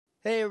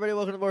Hey everybody,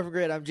 welcome to Morphin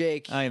Grid. I'm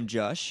Jake. I am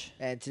Josh.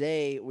 And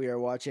today we are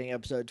watching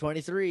episode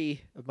 23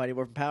 of Mighty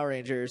Morphin Power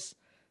Rangers.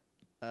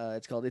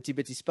 It's called Itsy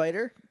Bitsy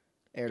Spider.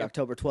 Aired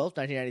October 12th,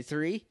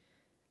 1993.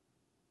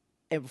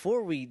 And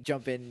before we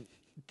jump in,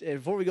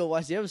 before we go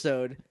watch the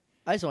episode,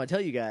 I just want to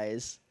tell you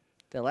guys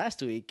that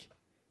last week,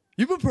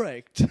 you've been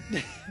pranked.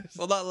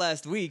 Well, not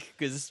last week,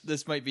 because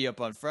this might be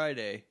up on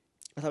Friday.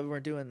 I thought we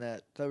weren't doing that.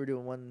 I thought we were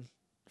doing one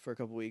for a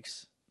couple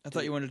weeks. I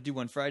thought you wanted to do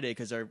one Friday,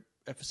 because our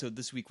episode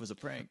this week was a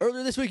prank.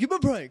 Earlier this week, you've been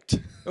pranked.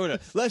 Oh, no.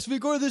 Last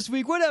week or this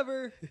week,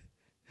 whatever.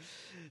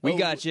 We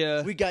got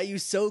you. We got you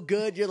so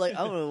good. You're like,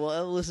 oh, well,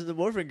 I'll listen to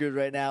Morphin Grid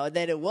right now. And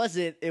then it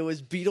wasn't. It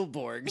was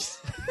Beetleborgs.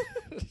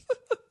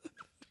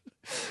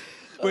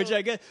 Which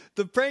I guess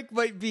the prank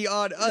might be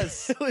on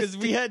us, because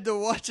we had to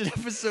watch an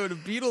episode of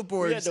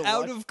Beetleborgs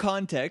out of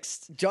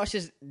context. Josh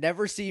has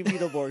never seen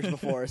Beetleborgs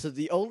before, so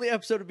the only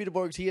episode of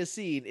Beetleborgs he has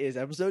seen is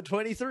episode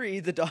 23,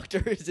 The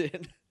Doctor is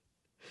in.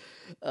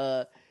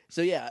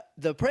 So yeah,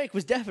 the prank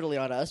was definitely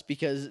on us,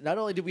 because not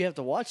only did we have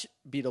to watch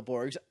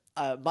Beetleborgs,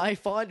 my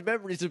fond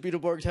memories of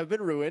Beetleborgs have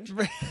been ruined.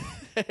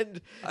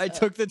 And I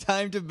took the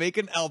time to make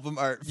an album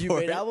art for it. You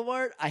made album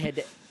art? I had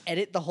to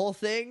edit the whole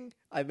thing.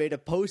 I made a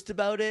post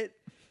about it.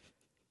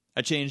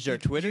 I changed our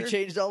Twitter. You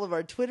changed all of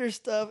our Twitter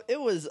stuff. It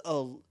was a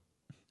lot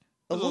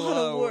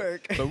of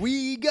work. But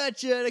we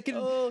got you.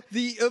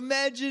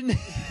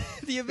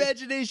 The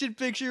imagination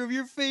picture of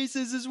your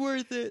faces is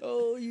worth it.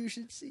 Oh, you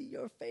should see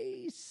your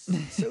face.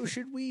 So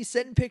should we.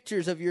 Send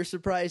pictures of your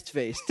surprised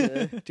face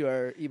to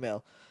our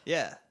email.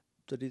 Yeah.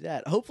 So do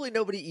that. Hopefully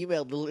nobody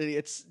emailed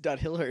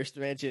littleidiots.hillhurst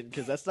mansion,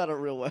 because that's not a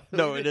real one.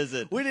 No, it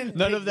isn't. We didn't.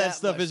 None of that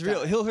stuff is real.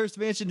 Time. Hillhurst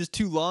Mansion is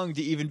too long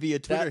to even be a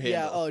Twitter handle.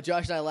 Yeah. Oh,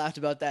 Josh and I laughed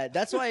about that.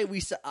 That's why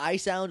I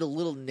sound a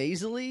little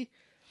nasally,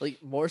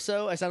 like more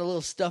so. I sound a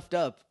little stuffed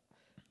up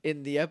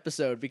in the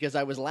episode because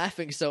I was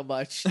laughing so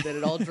much that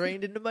it all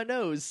drained into my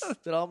nose.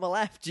 That all my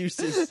laugh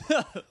juices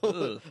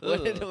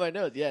went into my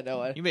nose. Yeah,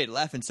 no. You made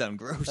laughing sound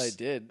gross. I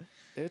did.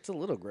 It's a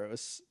little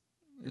gross.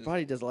 Your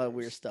body does a lot of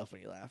weird stuff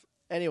when you laugh.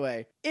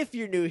 Anyway, if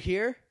you're new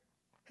here,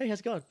 hey, how's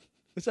it going?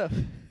 What's up?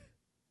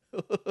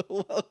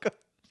 Welcome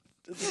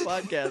to the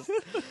podcast.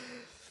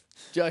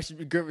 Josh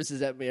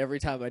grimaces at me every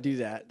time I do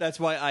that. That's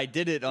why I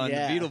did it on the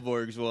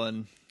Beetleborgs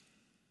one.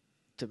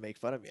 To make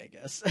fun of me, I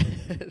guess.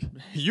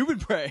 You've been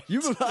pranked.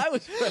 I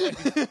was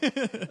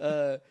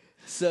pranked.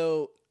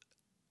 So,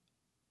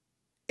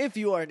 if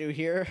you are new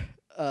here,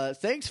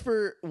 thanks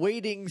for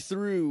wading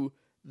through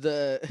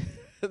the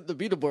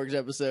Beetleborgs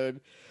episode.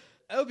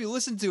 I hope you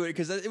listened to it,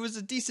 because it was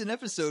a decent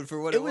episode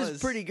for what it was. It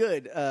was pretty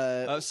good.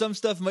 Some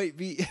stuff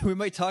we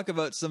might talk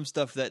about some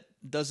stuff that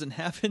doesn't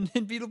happen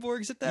in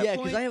Beetleborgs at that point. Yeah,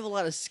 because I have a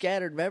lot of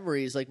scattered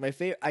memories. Like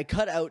I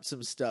cut out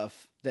some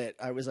stuff that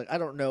I was like, I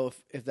don't know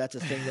if that's a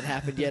thing that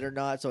happened yet or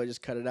not, so I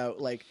just cut it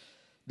out. Like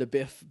the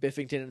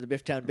Biffington and the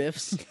Bifftown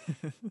Biffs.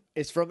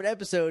 It's from an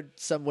episode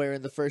somewhere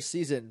in the first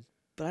season,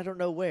 but I don't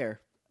know where.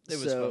 It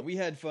was fun. We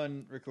had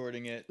fun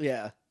recording it.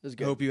 Yeah, it was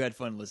good. I hope you had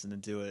fun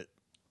listening to it.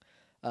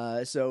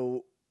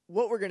 So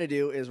what we're going to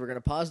do is we're going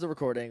to pause the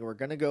recording. We're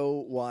going to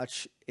go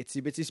watch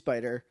Itsy Bitsy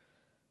Spider,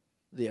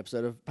 the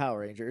episode of Power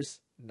Rangers,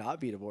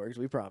 not Beetleborgs,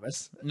 we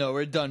promise. No,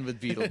 we're done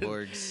with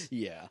Beetleborgs.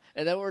 Yeah.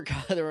 And then we're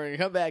going to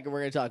come back and we're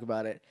going to talk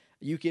about it.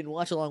 You can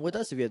watch along with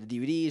us if you have the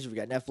DVDs, if you've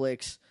got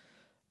Netflix.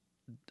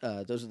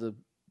 Those are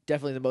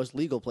definitely the most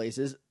legal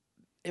places.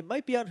 It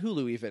might be on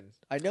Hulu even.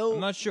 I'm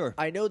not sure.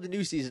 I know the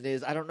new season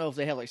is. I don't know if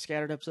they have like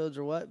scattered episodes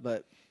or what,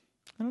 but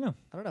I don't know.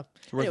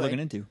 It's worth anyway, looking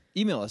into.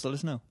 Email us. Let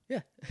us know.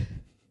 Yeah.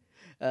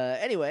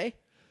 Anyway,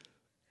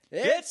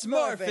 it's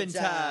Morphin'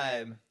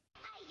 time.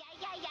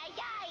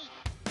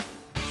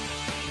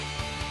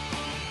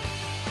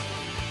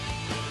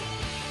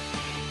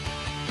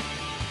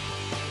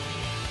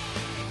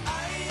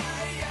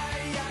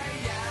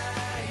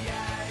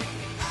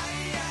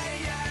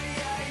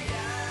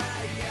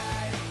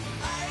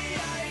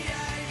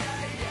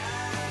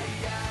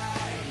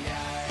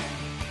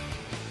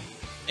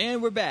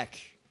 And we're back.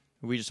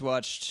 We just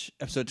watched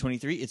episode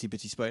 23, Itsy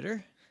Bitsy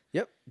Spider.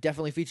 Yep,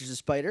 definitely features a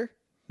spider.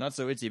 Not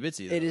so itsy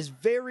bitsy, though. It is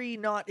very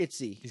not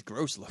itsy. He's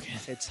gross looking.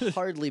 It's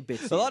hardly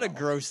bitsy. A lot of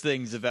gross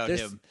things about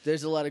him.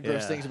 There's a lot of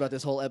gross things about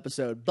this whole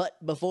episode. But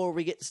before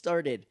we get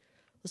started,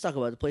 let's talk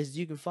about the places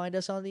you can find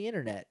us on the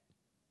internet.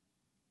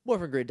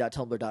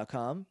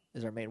 morphingrid.tumblr.com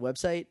is our main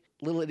website.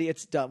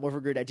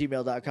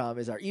 littleidiots.morphingrid@gmail.com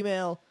is our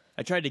email.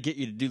 I tried to get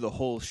you to do the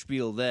whole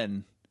spiel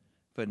then,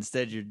 but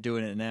instead you're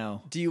doing it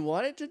now. Do you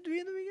want it to be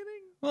in the beginning?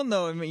 Well,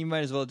 no. I mean, you might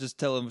as well just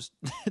tell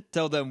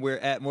them we're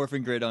at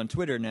Morphin Grid on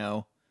Twitter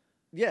now.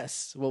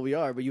 Yes, well, we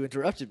are, but you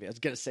interrupted me. I was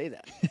going to say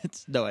that.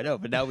 No, I know,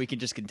 but now we can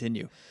just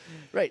continue.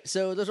 Right,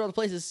 so those are all the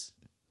places.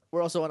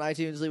 We're also on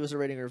iTunes. Leave us a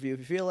rating or review if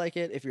you feel like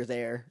it. If you're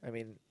there, I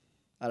mean,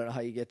 I don't know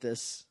how you get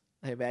this.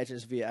 I imagine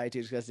it's via iTunes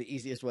because that's the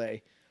easiest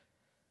way.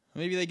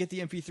 Maybe they get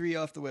the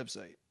MP3 off the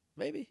website.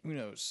 Maybe. Who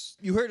knows?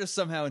 You heard us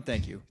somehow, and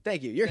thank you.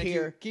 Thank you. You're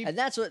here, and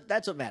that's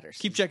what matters.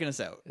 Keep checking us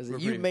out.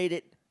 You made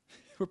it.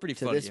 We're pretty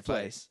to funny this if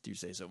place. I do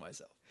say so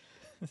myself.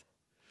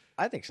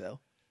 I think so.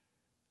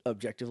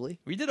 Objectively.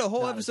 We did a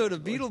whole Not episode of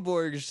objectively.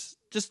 Beetleborgs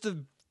just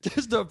to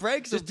Just to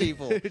prank some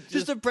people.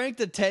 Just to prank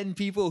the 10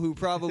 people who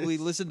probably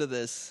listen to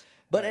this.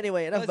 But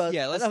anyway, enough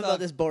about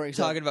this boring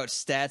stuff. Talking about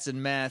stats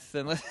and math.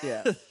 And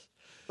yeah.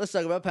 Let's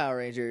talk about Power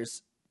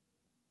Rangers.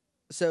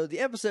 So the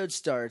episode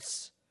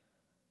starts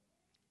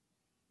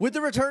with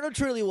the return of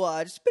Truly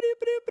Watch.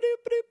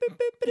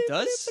 It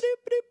does?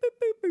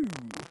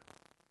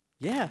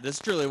 Yeah. This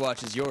Truly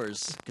Watch is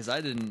yours, because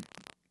I didn't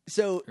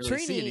really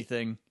see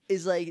anything.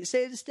 Is like,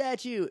 save the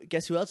statue.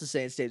 Guess who else is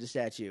saying save the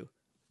statue?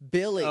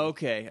 Billy.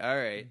 Okay, all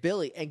right.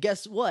 Billy. And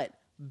guess what?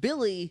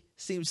 Billy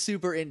seems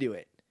super into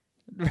it.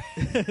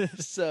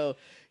 So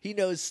he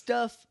knows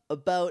stuff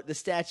about the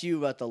statue,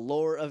 about the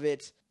lore of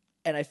it.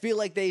 And I feel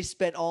like they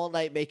spent all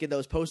night making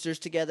those posters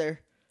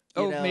together.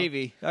 You know?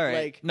 Maybe. All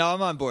right. Like, no,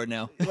 I'm on board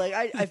now. Like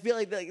I feel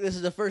like this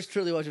is the first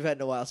Truly Watch we've had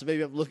in a while, so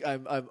maybe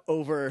I'm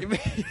over.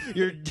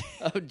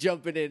 I'm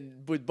jumping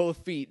in with both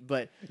feet,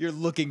 but you're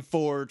looking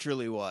for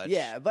Truly Watch.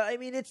 Yeah, but I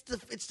mean it's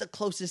the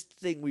closest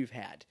thing we've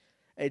had.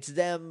 It's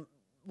them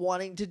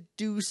wanting to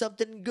do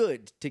something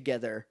good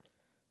together.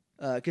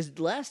 Because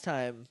last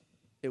time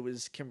it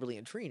was Kimberly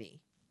and Trini.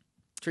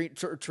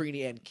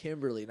 Trini and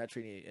Kimberly, not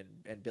Trini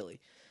and Billy.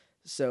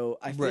 So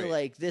I feel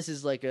like this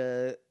is like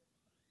a...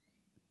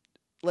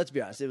 Let's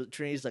be honest.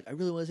 Trini's like, I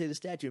really want to say the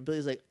statue. And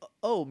Billy's like,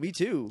 oh, me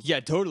too.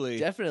 Yeah, totally.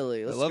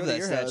 Definitely. I love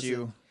that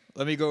statue.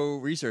 Let me go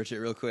research it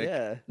real quick.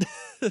 Yeah.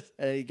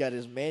 And he got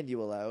his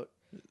manual out.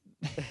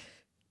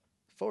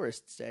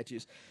 Forest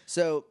statues.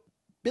 So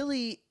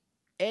Billy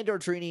and or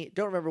Trini,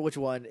 don't remember which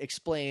one,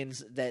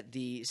 explains that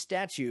the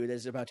statue that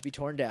is about to be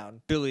torn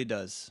down. Billy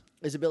does.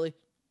 Is it Billy?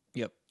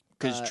 Yep.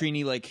 Because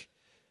Trini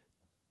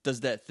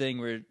does that thing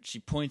where she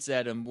points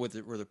at him with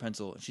her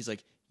pencil, and she's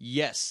like,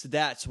 yes,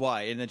 that's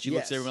why. And then she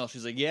looks at everyone else.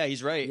 She's like, yeah,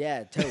 he's right.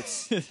 Yeah,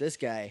 totes. This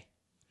guy.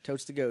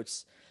 Totes the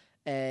goats.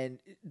 And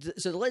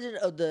so the legend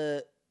of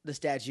the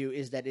statue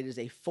is that it is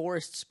a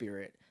forest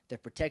spirit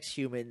that protects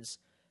humans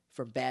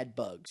from bad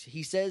bugs.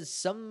 He says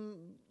some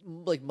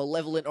like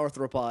malevolent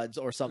arthropods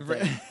or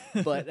something,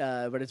 but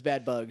it's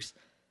bad bugs,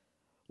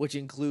 which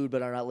include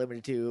but are not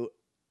limited to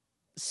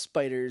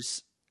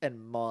spiders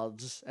and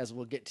moths, as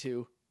we'll get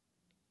to.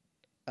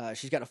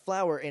 She's got a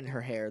flower in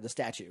her hair, the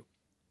statue,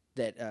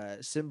 that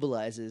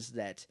symbolizes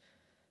that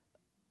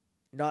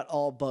not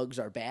all bugs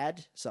are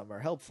bad, some are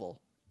helpful.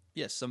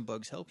 Yes, some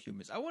bugs help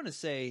humans. I want to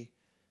say,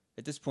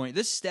 at this point,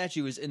 this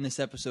statue is in this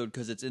episode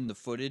because it's in the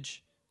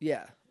footage.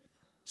 Yeah.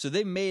 So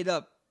they made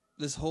up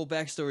this whole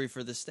backstory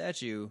for the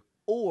statue.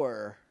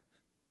 Or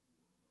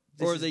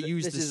they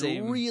used the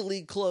same... This is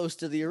really close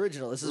to the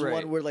original. This is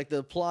one where like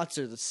the plots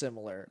are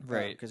similar.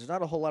 Right. Because there's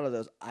not a whole lot of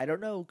those. I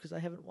don't know, because I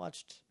haven't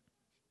watched...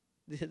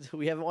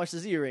 We haven't watched the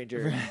Zeo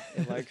Ranger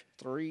in like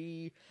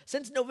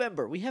since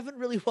November. We haven't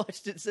really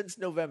watched it since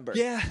November.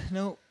 Yeah,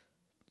 no.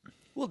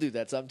 We'll do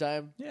that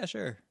sometime. Yeah,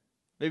 sure.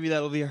 Maybe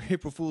that'll be our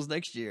April Fool's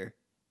next year.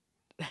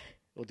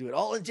 We'll do it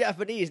all in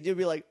Japanese, and you'll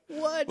be like,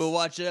 what? We'll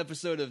watch an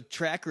episode of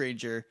Track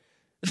Ranger.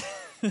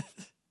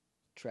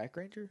 Track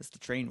Ranger? That's the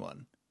train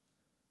one.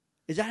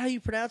 Is that how you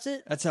pronounce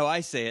it? That's how I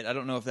say it. I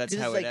don't know if that's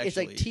how it actually is.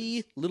 It's like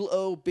T, little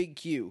O, big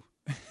Q.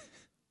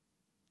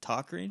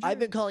 Talk Ranger? I've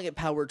been calling it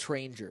Power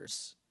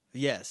Trangers.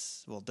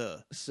 Yes. Well, duh.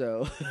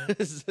 So,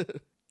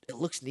 it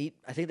looks neat.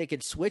 I think they can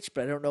switch,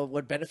 but I don't know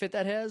what benefit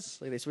that has.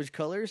 Like, they switch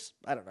colors?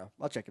 I don't know.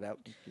 I'll check it out.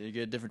 You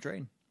get a different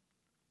train.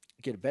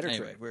 Get a better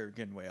train. We're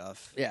getting way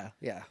off. Yeah.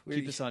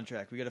 Keep us on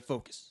track. We got to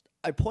focus.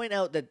 I point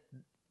out that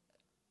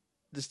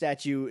the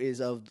statue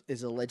is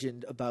a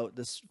legend about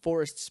this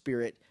forest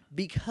spirit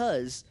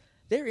because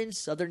they're in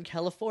Southern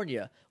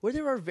California, where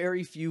there are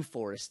very few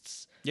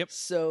forests. Yep.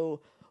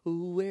 So...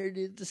 where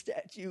did the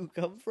statue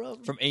come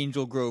from? From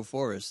Angel Grove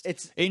Forest.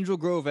 Angel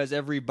Grove has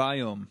every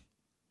biome.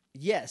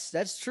 Yes,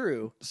 that's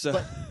true. So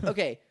but,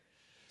 okay,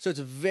 so it's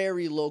a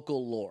very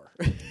local lore.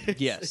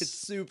 Yes. It's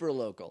super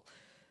local.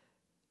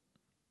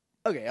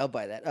 Okay, I'll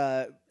buy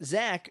that.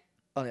 Zach,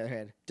 on the other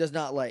hand, does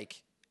not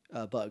like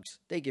bugs.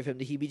 They give him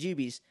the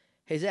heebie-jeebies.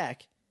 Hey,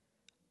 Zach,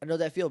 I know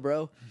that feel,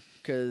 bro,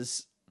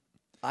 because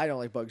I don't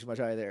like bugs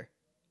much either.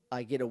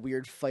 I get a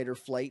weird fight or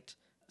flight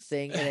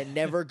thing, and it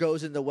never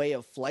goes in the way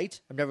of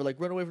flight. I'm never like,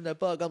 run away from that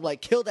bug. I'm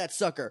like, kill that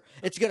sucker.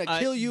 It's going to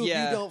kill you if you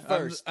don't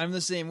first. I'm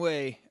the same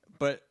way,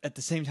 but at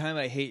the same time,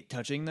 I hate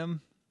touching them.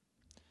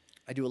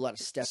 I do a lot of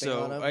stepping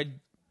on them.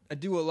 I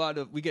do a lot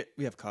of... We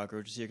have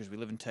cockroaches here because we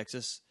live in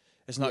Texas.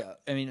 It's not... Yeah.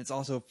 I mean, it's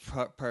also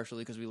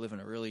partially because we live in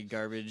a really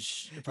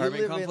garbage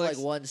apartment complex. You live in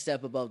like one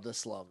step above the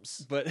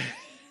slums. But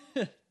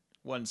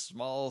one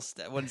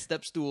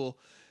step stool.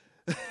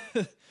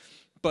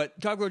 But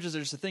cockroaches are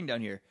just a thing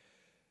down here.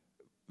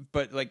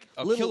 But like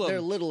I'll kill them.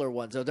 They're littler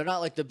ones though. They're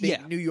not like the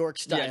big New York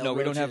style. Yeah, no,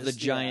 we don't have the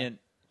giant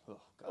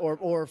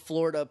or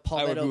Florida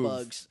palmetto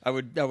bugs. I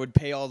would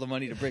pay all the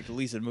money to break the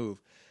lease and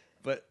move.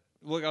 But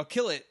look, I'll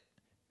kill it.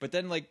 But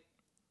then like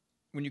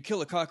when you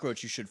kill a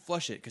cockroach, you should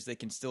flush it because they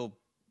can still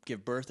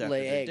give birth after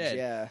they're dead.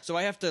 Yeah. So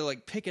I have to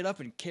like pick it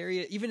up and carry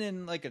it, even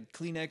in like a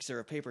Kleenex or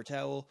a paper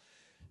towel.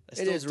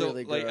 It is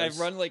really gross. Like I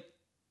run like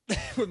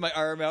with my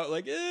arm out,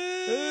 like you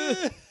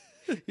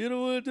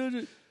don't want to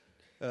touch it.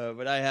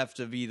 But I have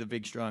to be the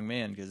big strong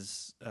man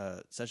because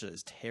Sasha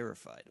is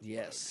terrified of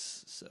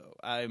Yes. bugs. So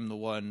I'm the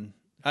one.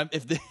 I'm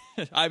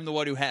the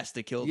one who has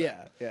to kill them.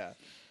 Yeah.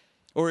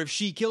 Or if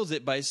she kills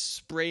it by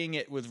spraying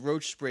it with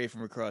roach spray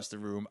from across the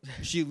room,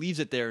 she leaves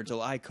it there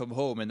until I come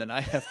home, and then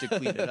I have to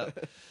clean it up.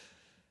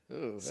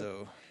 Ooh,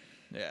 So,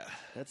 yeah.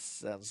 that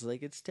sounds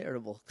like it's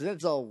terrible. Because then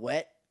it's all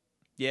wet.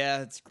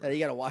 Yeah, it's And you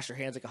got to wash your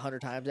hands like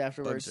 100 times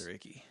afterwards. bugs are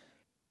icky.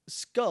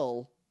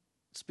 Skull,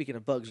 speaking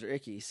of bugs are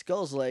icky,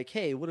 Skull's like,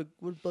 hey, what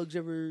do bugs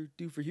ever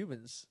do for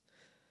humans?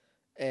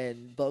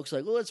 And Bulk's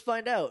like, well, let's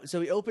find out.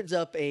 So he opens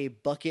up a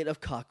bucket of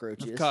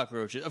cockroaches.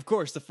 Cockroaches. Of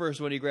course, the first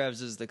one he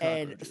grabs is the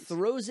and cockroaches.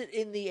 throws it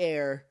in the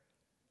air.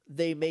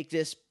 They make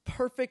this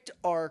perfect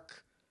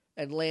arc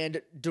and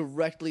land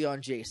directly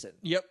on Jason.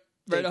 Yep,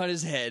 right on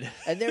his head.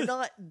 And they're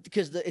not,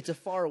 because it's a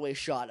faraway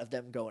shot of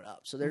them going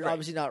up. So they're Right.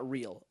 obviously not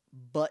real.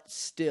 But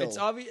still. It's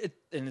obvious,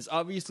 and it's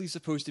obviously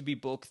supposed to be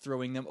Bulk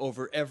throwing them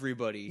over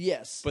everybody.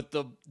 Yes. But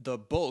the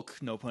bulk,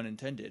 no pun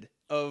intended,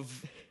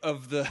 of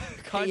the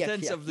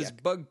contents of this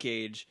bug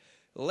cage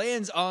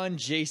lands on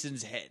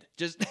Jason's head.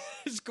 Just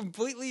it's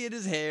completely in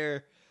his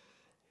hair.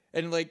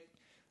 And like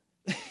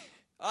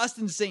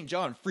Austin St.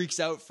 John freaks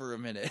out for a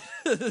minute.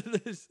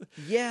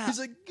 Yeah. He's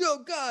like, oh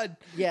God.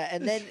 Yeah,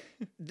 and then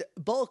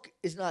Bulk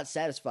is not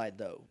satisfied,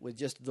 though, with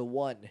just the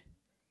one.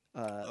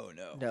 Oh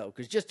no. No,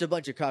 because just a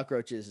bunch of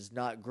cockroaches is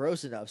not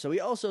gross enough. So he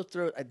also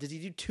throws. Did he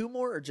do 2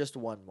 more or just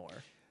 1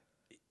 more?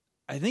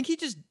 I think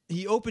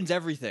he opens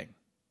everything.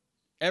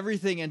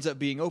 Everything ends up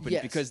being opened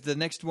Yes. because the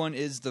next one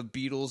is the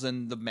beetles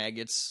and the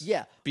maggots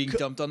Yeah. being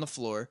dumped on the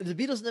floor. The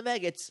beetles and the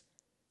maggots,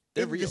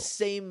 They're in real. the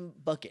same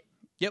bucket.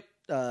 Yep.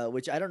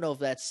 Which I don't know if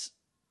that's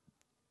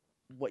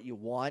what you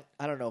want.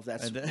 I don't know if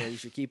that's And where you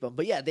should keep them.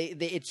 But yeah,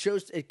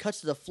 it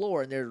cuts to the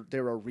floor and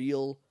there are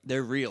real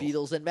They're real.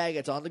 beetles and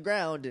maggots on the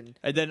ground and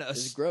then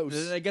it's gross.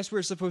 Then I guess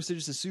we're supposed to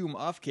just assume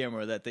off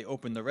camera that they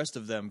open the rest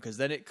of them because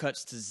then it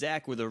cuts to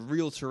Zach with a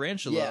real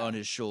tarantula Yeah. on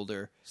his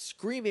shoulder,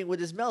 screaming with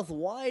his mouth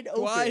wide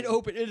open. wide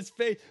open in his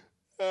face.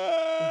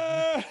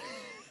 Ah!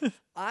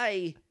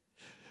 I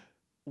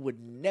would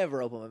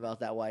never open my mouth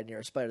that wide near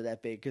a spider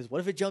that big because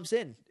what if it jumps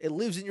in? It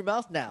lives in your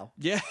mouth now.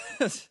 Yeah.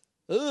 Ugh.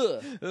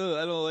 Ugh,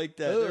 I don't like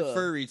that. Ugh. They're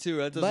furry too.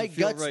 That doesn't My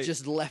feel guts right.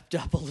 just leapt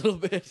up a little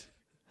bit.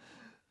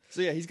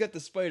 So yeah, he's got the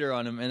spider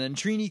on him, and then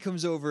Trini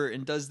comes over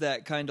and does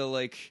that kind of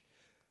like,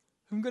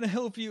 "I'm gonna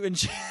help you," and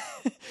she,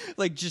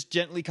 like just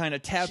gently kind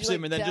of taps She,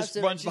 him, and then taps just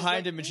him, runs and she's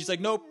behind like, him, and she's like,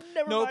 "Nope,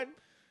 Never nope." mind.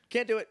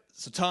 Can't do it.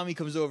 So Tommy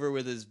comes over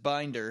with his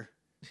binder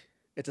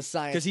It's a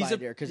science because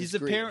binder because he's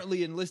it's green.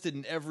 apparently enlisted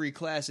in every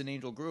class in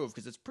Angel Grove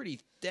because it's pretty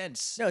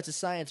dense. No, it's a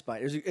science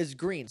binder. It's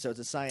green, so it's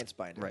a science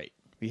binder. Right.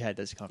 We had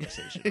this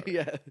conversation. already.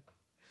 Yeah.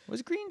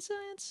 Was green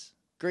science?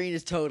 Green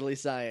is totally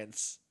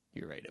science.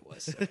 You're right, it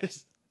was. Okay.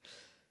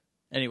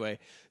 Anyway,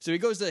 so he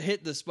goes to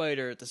hit the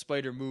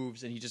spider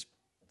moves, and he just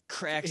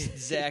cracks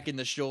Zach in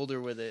the shoulder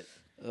with it.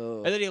 Oh.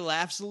 And then he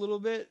laughs a little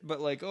bit,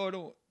 but like, oh,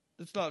 don't,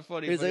 it's not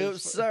funny. He's but like,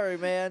 it's "Oh, sorry,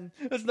 man."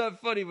 It's not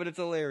funny, but it's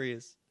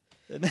hilarious.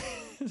 And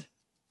then-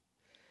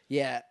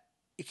 Yeah,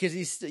 because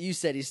you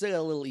said he's still got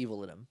a little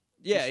evil in him.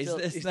 yeah, He's still-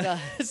 it's he's not, not-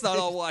 it's not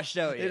all washed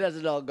out It yet.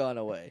 hasn't all gone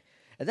away.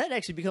 And that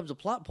actually becomes a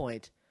plot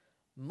point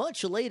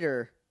much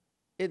later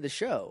in the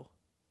show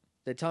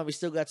that Tommy's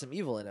still got some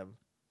evil in him.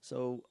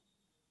 So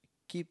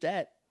keep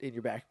that in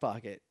your back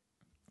pocket.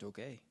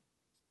 Okay.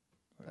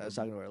 I was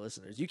talking to our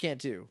listeners. You can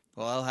too.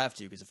 Well, I'll have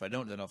to, because if I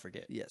don't, then I'll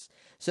forget. Yes.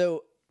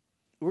 So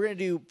we're going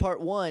to do part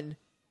 1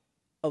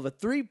 of a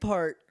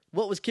 3-part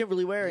What Was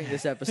Kimberly Wearing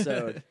this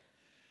episode?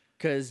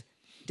 Because,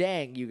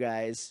 dang, you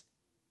guys,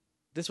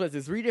 this went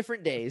through 3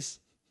 different days.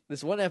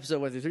 This one episode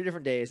went through 3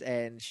 different days,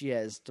 and she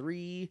has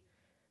 3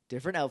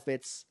 different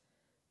outfits,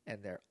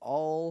 and they're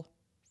all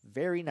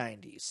very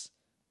 90s.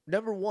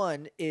 Number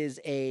 1 is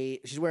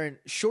she's wearing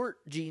short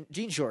jean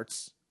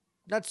shorts.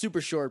 Not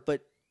super short,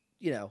 but,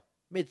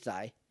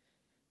 mid-thigh.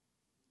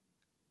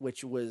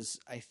 Which was,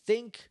 I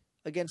think,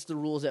 against the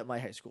rules at my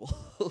high school.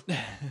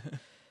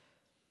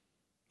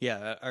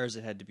 Yeah, ours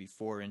it had to be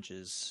 4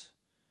 inches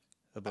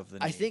above the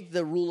knee. I think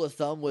the rule of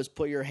thumb was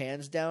put your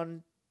hands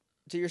down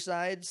to your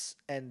sides,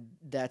 and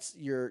that's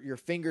your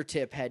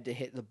fingertip had to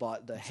hit the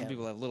Some hem.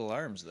 people have little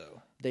arms,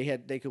 though. They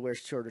could wear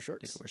shorter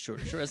shorts. They could wear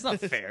shorter shorts.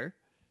 That's not fair.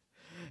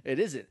 It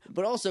isn't.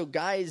 But also,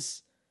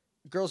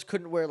 girls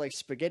couldn't wear like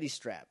spaghetti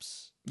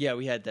straps. Yeah,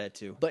 we had that,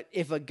 too. But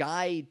if a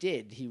guy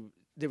did,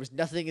 there was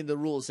nothing in the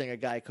rules saying a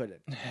guy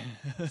couldn't.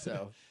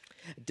 So,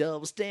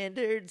 double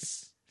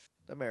standards,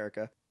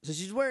 America. So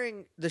she's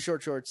wearing the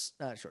shorts.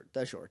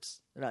 The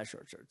shorts. They're not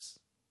short shorts,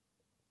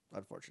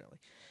 unfortunately.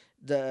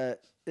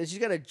 She's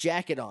got a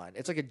jacket on.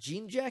 It's like a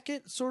jean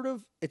jacket, sort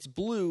of. It's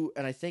blue,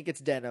 and I think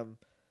it's denim,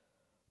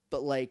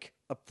 but like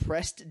a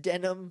pressed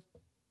denim.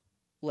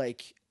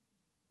 Like,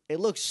 it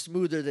looks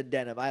smoother than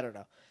denim. I don't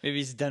know. Maybe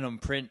it's denim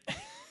print.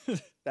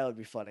 That would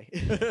be funny.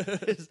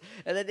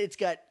 And then it's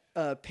got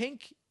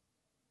pink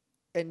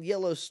and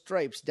yellow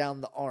stripes down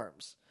the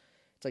arms.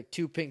 It's like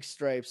 2 pink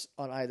stripes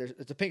on either.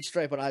 It's a pink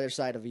stripe on either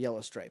side of a yellow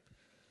stripe.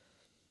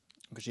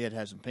 Because she had to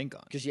have some pink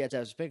on. Because she had to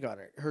have some pink on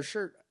her. Her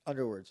shirt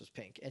underwards was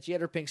pink, and she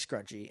had her pink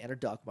scrunchie and her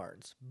Doc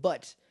Martens.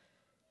 But this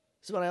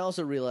is when I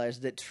also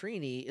realized that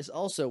Trini is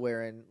also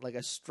wearing like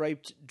a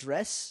striped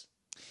dress.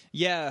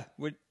 Yeah,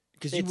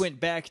 because you went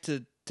back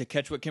to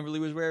catch what Kimberly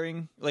was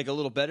wearing, like a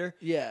little better.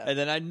 Yeah, and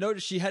then I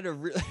noticed she had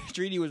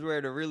Trini was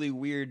wearing a really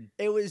weird.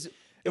 It was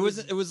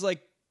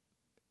like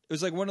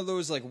one of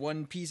those like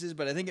one pieces,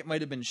 but I think it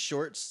might have been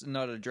shorts,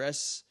 not a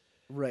dress.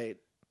 Right.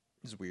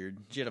 It's weird.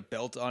 She had a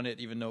belt on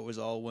it, even though it was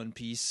all one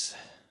piece.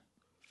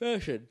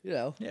 Fashion, you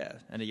know. Yeah,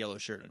 and a yellow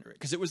shirt under it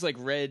because it was like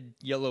red,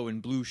 yellow,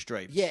 and blue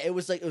stripes. Yeah, it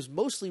was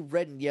mostly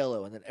red and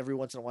yellow, and then every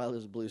once in a while there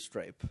was a blue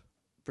stripe,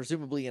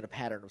 presumably in a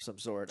pattern of some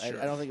sort.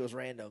 Sure. I don't think it was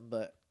random,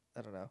 but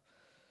I don't know,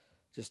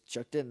 just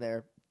chucked in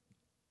there.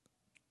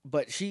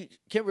 But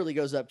Kimberly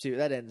goes up to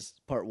that ends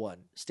part 1.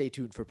 Stay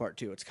tuned for part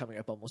 2. It's coming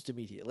up almost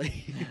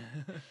immediately.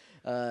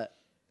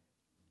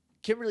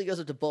 Kimberly goes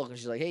up to Bulk and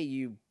she's like, "Hey,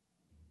 you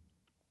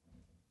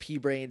pea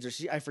brains," or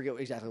I forget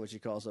exactly what she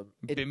calls them.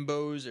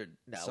 Bimbos or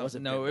no, something. It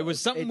wasn't no, bimbo. It was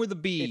something with a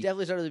B. It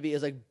definitely started with a B. It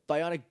was like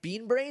bionic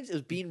bean brains. It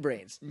was bean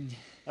brains. I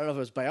don't know if it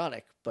was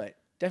bionic, but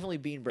definitely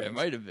bean brains. It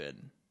might have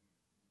been.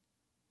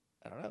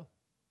 I don't know.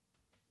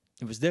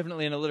 It was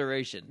definitely an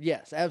alliteration.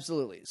 Yes,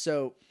 absolutely.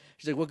 So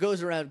she's like, "What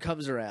goes around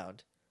comes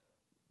around,"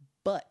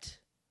 but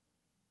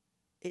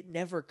it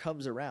never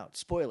comes around.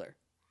 Spoiler: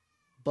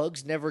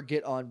 bugs never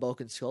get on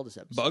Bulk and Skull this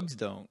episode. Bugs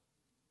don't.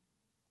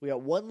 We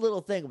got one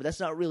little thing, but that's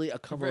not really a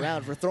come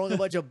around. We're throwing a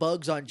bunch of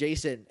bugs on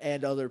Jason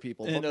and other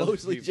people, but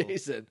mostly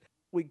Jason.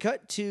 We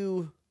cut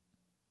to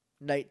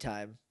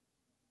nighttime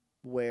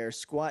where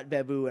Squat,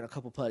 Babu, and a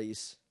couple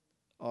putties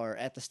are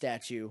at the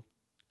statue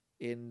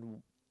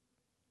in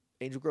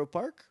Angel Grove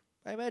Park,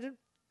 I imagine.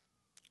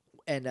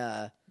 And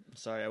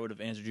sorry, I would have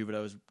answered you, but I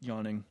was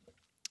yawning.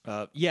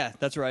 Yeah,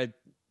 that's where I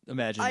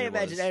imagined I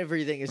imagine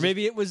everything is...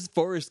 Maybe it was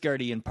Forest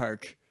Guardian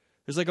Park.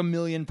 There's like a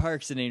million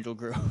parks in Angel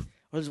Grove.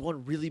 There's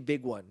one really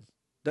big one.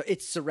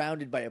 It's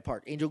surrounded by a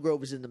park. Angel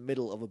Grove is in the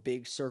middle of a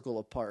big circle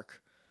of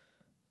park.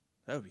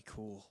 That would be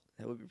cool.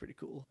 That would be pretty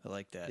cool. I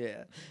like that.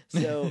 Yeah.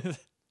 So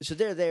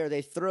they're there.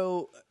 They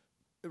throw...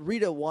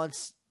 Rita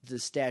wants the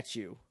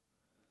statue,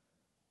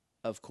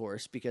 of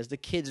course, because the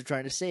kids are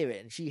trying to save it,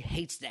 and she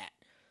hates that.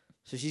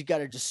 So she's got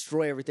to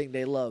destroy everything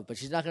they love, but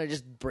she's not going to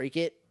just break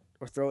it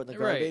or throw it in the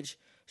garbage.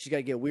 Right. She's got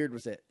to get weird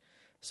with it.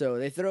 So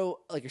they throw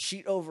like a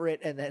sheet over it,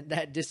 and then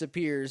that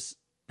disappears.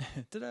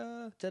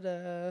 Ta-da!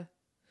 Ta-da!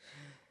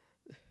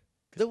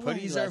 The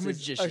putties are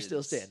magicians. Are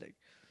still standing.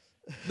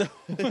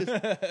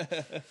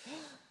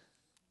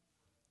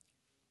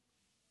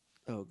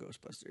 Oh,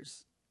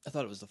 Ghostbusters! I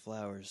thought it was the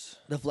flowers.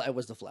 It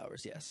was the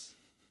flowers. Yes,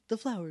 the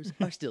flowers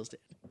are still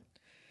standing.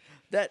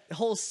 That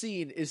whole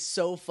scene is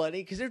so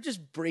funny because they're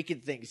just breaking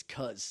things.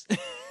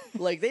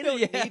 Like they don't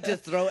need to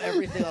throw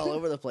everything all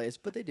over the place,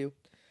 but they do.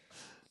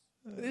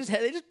 They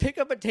just pick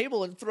up a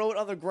table and throw it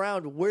on the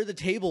ground where the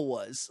table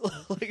was.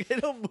 Like they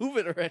don't move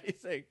it or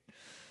anything.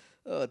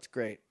 Oh, it's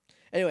great.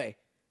 Anyway,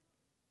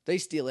 they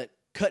steal it.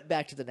 Cut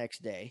back to the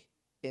next day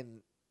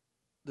in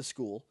the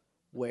school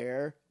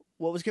where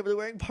what was Kimberly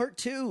wearing? Part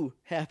 2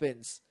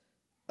 happens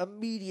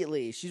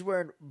immediately. She's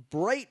wearing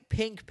bright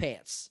pink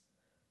pants.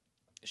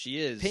 She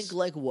is. Pink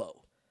like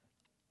whoa.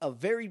 A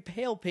very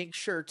pale pink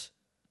shirt.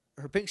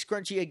 Her pink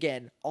scrunchie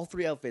again. All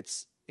 3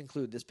 outfits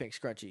include this pink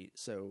scrunchie.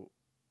 So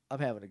I'm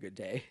having a good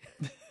day.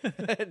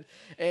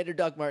 and her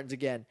Doc Martens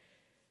again.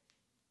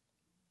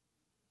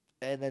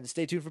 And then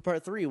stay tuned for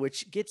part 3,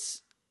 which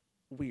gets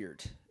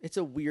weird. It's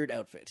a weird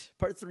outfit.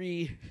 Part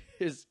 3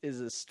 is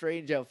a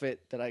strange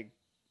outfit that I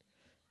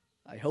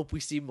hope we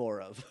see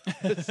more of.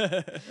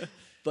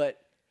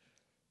 But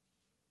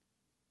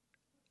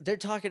they're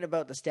talking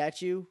about the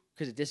statue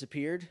because it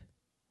disappeared,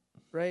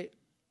 right?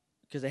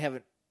 Because they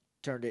haven't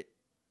turned it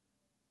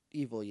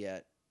evil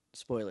yet.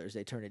 Spoilers,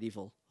 they turn it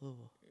evil. Oh.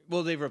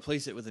 Well, they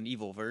replace it with an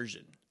evil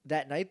version.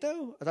 That night,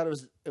 though? I thought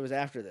it was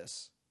after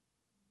this.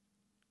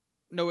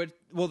 No,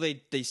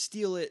 they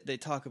steal it, they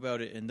talk about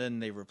it, and then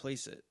they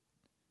replace it.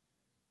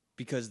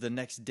 Because the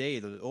next day,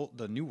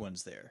 the new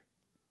one's there.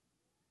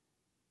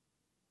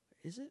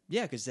 Is it?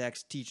 Yeah, because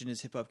Zach's teaching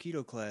his hip-hop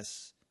keto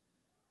class.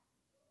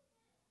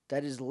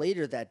 That is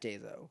later that day,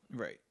 though.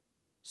 Right.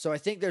 So I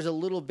think there's a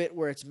little bit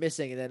where it's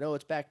missing, and then,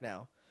 it's back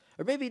now.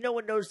 Or maybe no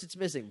one noticed it's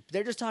missing.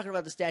 They're just talking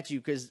about the statue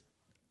because...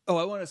 Oh,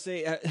 I want to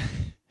say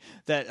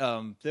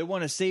that they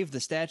want to save the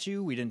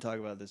statue. We didn't talk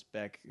about this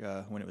back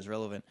when it was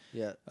relevant.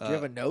 Yeah. Do you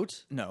have a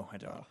note? No, I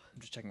don't. I'm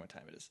just checking what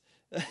time it is.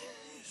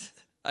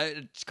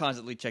 I'm just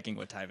constantly checking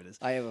what time it is.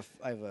 I have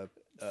a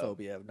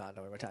phobia of not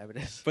knowing what time it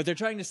is. But they're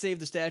trying to save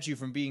the statue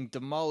from being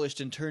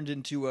demolished and turned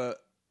into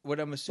what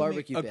I'm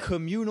assuming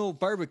communal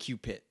barbecue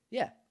pit.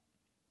 Yeah.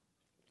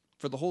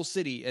 For the whole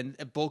city. And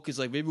Bulk is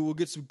like, maybe we'll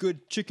get some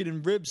good chicken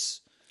and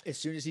ribs. As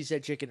soon as he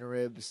said chicken and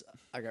ribs,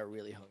 I got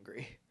really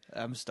hungry.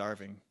 I'm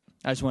starving.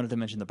 I just wanted to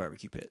mention the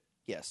barbecue pit.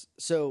 Yes.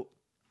 So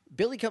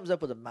Billy comes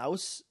up with a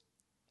mouse,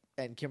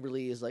 and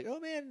Kimberly is like, "Oh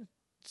man,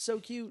 so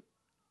cute."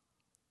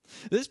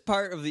 This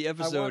part of the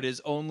episode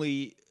is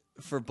only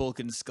for Bulk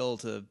and Skull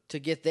to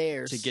get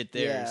theirs. To get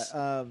theirs.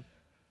 Yeah.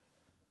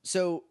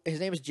 So his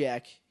name is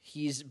Jack.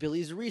 He's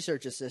Billy's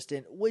research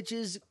assistant, which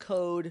is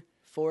code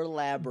for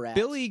lab rat.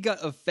 Billy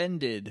got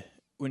offended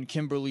when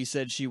Kimberly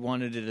said she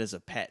wanted it as a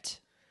pet.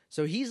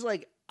 So he's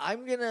like,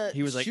 I'm going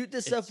to shoot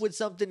this up with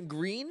something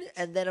green,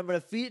 and then I'm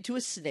going to feed it to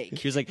a snake.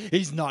 He was like,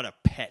 he's not a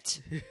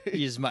pet.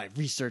 He is my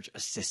research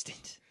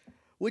assistant.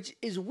 Which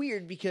is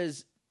weird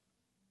because,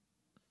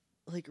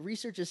 like,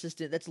 research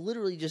assistant, that's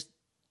literally just,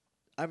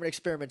 I'm going to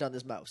experiment on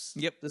this mouse.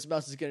 Yep. This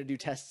mouse is going to do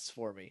tests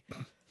for me.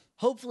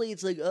 Hopefully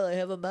it's like, oh, I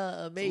have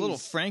a maze. Little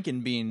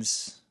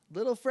Frankenbeans.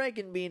 Little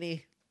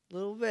Frankenbeanie.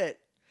 Little bit.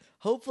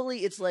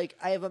 Hopefully it's like,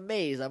 I have a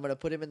maze. I'm going to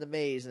put him in the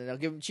maze, and I'll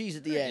give him cheese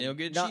at the end. He'll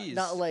get cheese.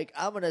 Not like,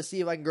 I'm going to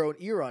see if I can grow an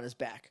ear on his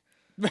back.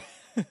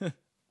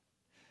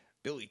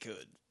 Billy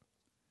could.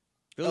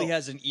 Billy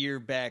has an ear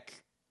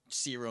back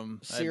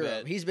serum. I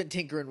bet. He's been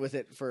tinkering with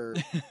it for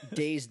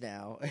days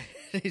now.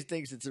 He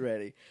thinks it's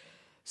ready.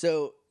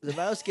 So the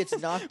mouse gets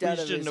knocked out of his hands.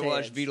 We shouldn't have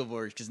watched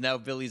Beetleborgs because now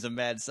Billy's a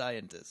mad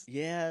scientist.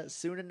 Yeah,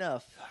 soon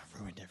enough. I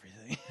ruined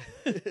everything.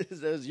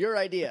 It was your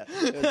idea.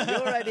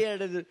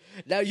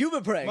 Now you've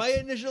been pranked. My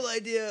initial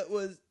idea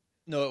was...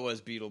 No, it was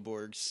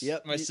Beetleborgs.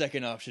 Yep. My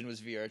second option was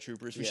VR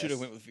Troopers. We should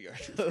have went with VR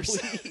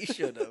Troopers. We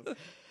should have.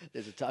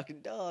 There's a talking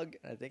dog.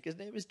 I think his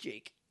name is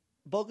Jake.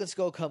 Bulk and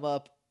Skull come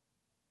up.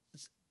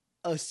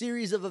 A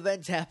series of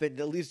events happen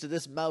that leads to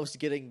this mouse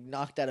getting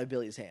knocked out of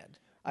Billy's hand.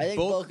 I think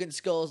Bulk and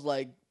Skull's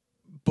like...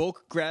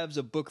 Bulk grabs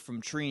a book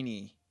from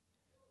Trini,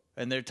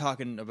 and they're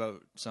talking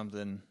about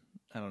something,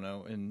 I don't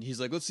know, and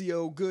he's like, let's see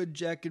how good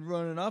Jack can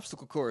run an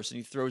obstacle course, and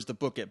he throws the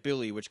book at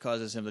Billy, which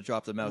causes him to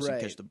drop the mouse and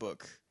catch the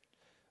book.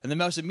 And the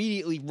mouse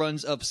immediately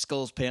runs up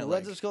Skull's pant leg.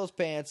 Runs up Skull's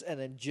pants, and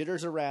then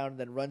jitters around,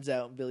 then runs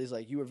out, and Billy's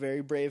like, you were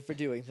very brave for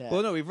doing that.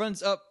 Well, no, he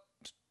runs up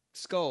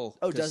Skull.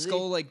 Oh, does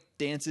Skull, like,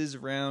 dances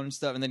around and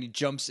stuff, and then he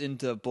jumps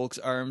into Bulk's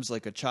arms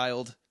like a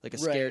child, like a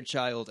scared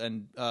child,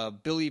 and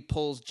Billy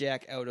pulls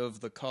Jack out of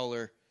the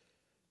collar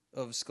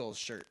of Skull's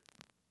shirt.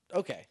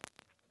 Okay.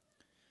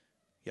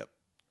 Yep.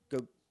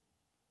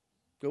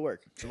 Go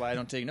work. That's why I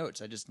don't take notes.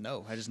 I just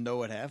know. I just know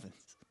what happens.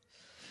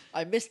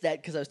 I missed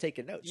that because I was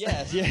taking notes.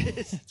 Yeah.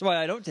 That's why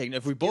I don't take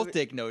notes. If we both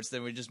take notes,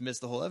 then we just miss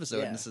the whole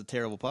episode, and it's a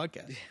terrible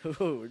podcast. It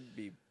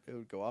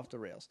would go off the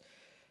rails.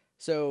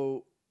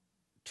 So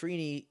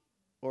Trini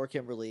or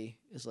Kimberly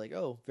is like,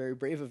 oh, very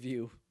brave of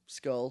you,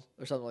 Skull,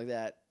 or something like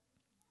that.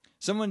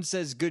 Someone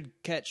says, good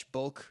catch,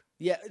 Bulk.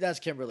 Yeah, that's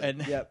Kimberly.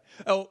 And, yep.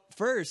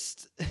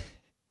 First,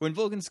 when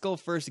Bulk and Skull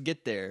first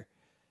get there,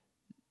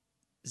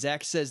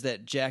 Zach says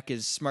that Jack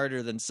is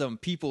smarter than some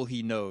people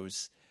he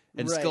knows.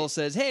 And Skull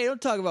says, hey, don't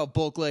talk about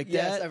Bulk like that.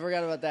 Yes, I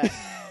forgot about that.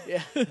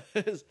 Yeah.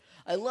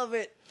 I love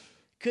it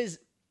because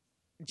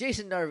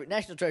Jason Narvey,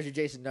 National Treasure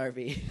Jason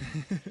Narvey,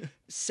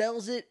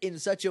 sells it in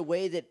such a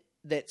way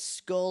that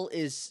Skull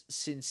is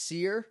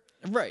sincere.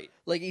 Right.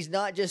 Like, he's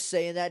not just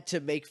saying that to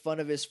make fun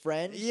of his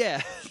friend.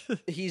 Yeah.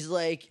 He's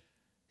like...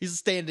 He's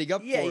standing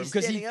up for him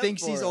because he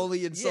thinks he's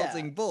only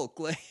insulting Bulk.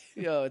 Like,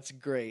 it's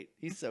great.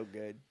 He's so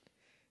good.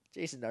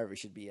 Jason Narvey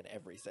should be in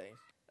everything.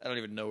 I don't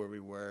even know where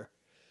we were.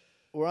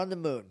 We're on the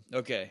moon.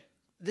 Okay.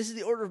 This is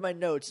the order of my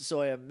notes,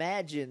 so I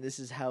imagine this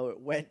is how it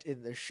went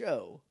in the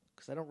show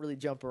because I don't really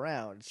jump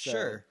around. So.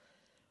 Sure.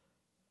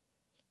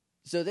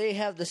 So they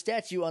have the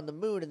statue on the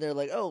moon, and they're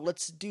like, oh,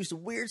 let's do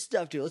some weird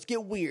stuff to it. Let's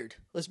get weird.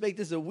 Let's make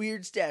this a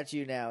weird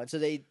statue now. And so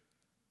they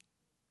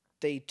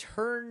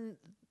turn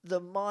the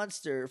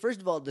monster.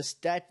 First of all,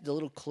 the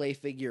little clay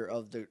figure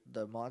of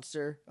the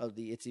monster, of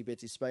the Itsy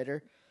Bitsy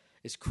Spider,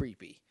 is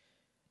creepy.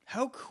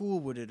 How cool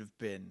would it have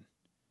been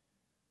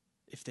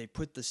if they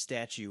put the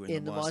statue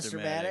in the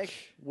Monster-matic?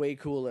 Way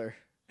cooler.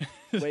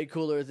 Way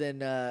cooler than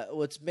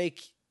let's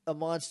make a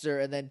monster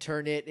and then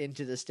turn it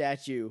into the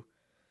statue.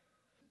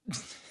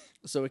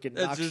 So it can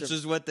knock That's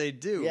just what they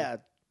do. Yeah.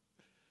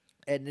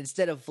 And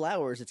instead of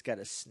flowers, it's got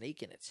a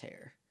snake in its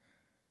hair.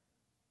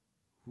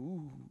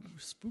 Ooh,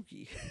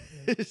 spooky.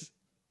 Because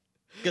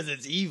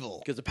it's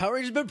evil. Because the Power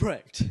Rangers been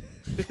pranked.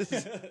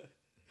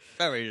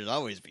 Power Rangers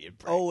always being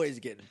pranked. Always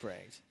getting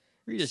pranked.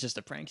 Rita's just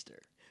a prankster.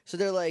 So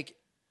they're like,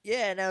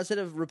 yeah, now instead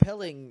of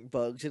repelling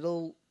bugs,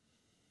 it'll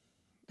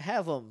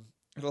have them.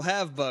 It'll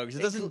have bugs.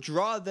 It doesn't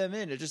draw them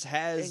in. It just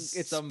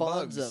has some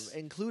bugs. Them,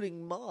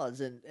 including moths.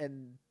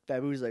 And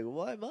Babu's like,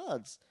 why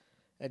moths?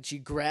 And she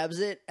grabs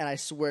it, and I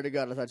swear to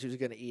God, I thought she was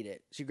going to eat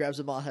it. She grabs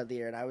the moth out of the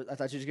air, and I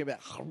thought she was going to be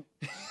like...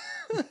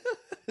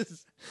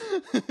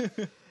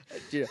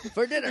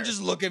 For dinner. You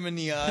just look him in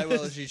the eye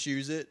while she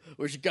chews it.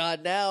 Where's your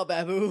God now,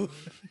 Babu?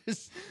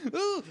 That's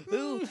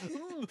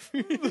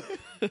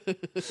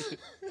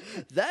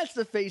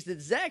the face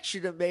that Zach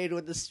should have made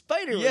when the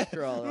spider was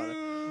crawling on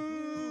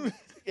him.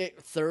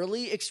 It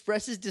thoroughly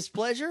expresses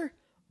displeasure,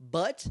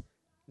 but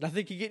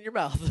nothing can get in your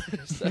mouth.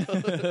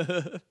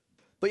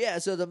 But yeah,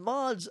 so the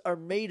moths are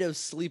made of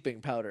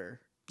sleeping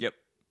powder. Yep.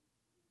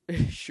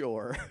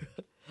 Sure.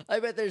 I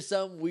bet there's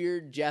some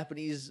weird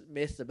Japanese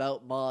myth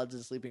about moths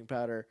and sleeping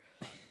powder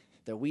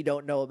that we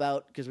don't know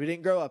about because we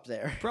didn't grow up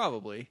there.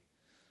 Probably.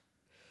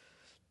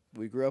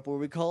 We grew up where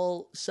we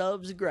call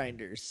subs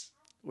grinders.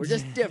 We're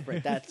just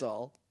different, that's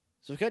all.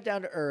 So we cut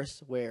down to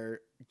Earth where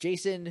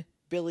Jason,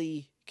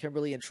 Billy,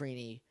 Kimberly, and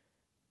Trini,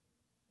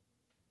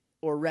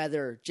 or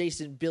rather,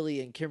 Jason,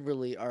 Billy, and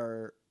Kimberly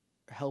are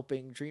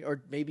helping Trini,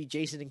 or maybe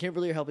Jason and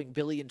Kimberly are helping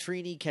Billy and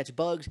Trini catch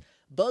bugs.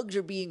 Bugs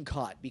are being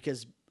caught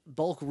because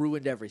Bulk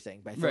ruined everything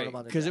by throwing them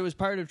on the ground. Because it was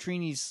part of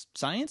Trini's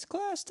science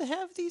class to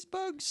have these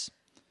bugs.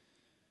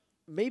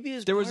 Maybe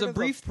there was a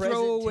brief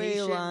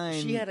throwaway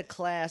line. She had a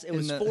class. It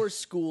was for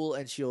school,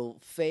 and she'll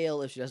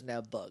fail if she doesn't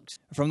have bugs.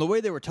 From the way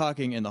they were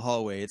talking in the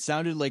hallway, it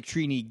sounded like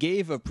Trini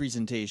gave a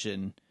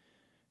presentation,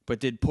 but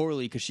did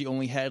poorly because she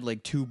only had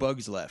like 2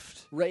 bugs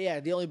left. Right? Yeah,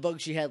 the only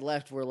bugs she had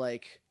left were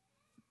like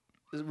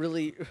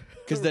really.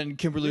 Because then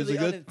Kimberly really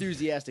was like,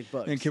 unenthusiastic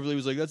bugs. And Kimberly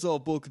was like, "That's all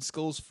Bulk and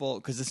Skull's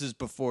fault." Because this is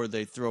before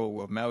they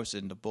throw a mouse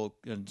into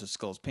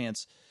Skull's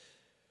pants.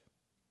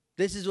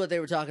 This is what they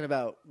were talking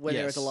about when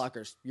they were at the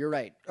lockers. You're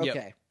right.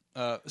 Okay.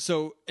 Yep.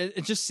 So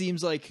it just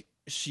seems like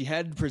she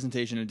had a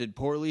presentation and did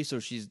poorly, so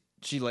she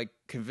like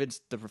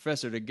convinced the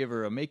professor to give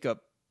her a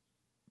makeup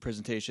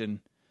presentation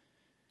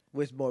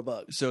with more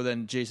bugs. So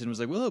then Jason was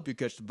like, "We'll help you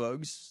catch the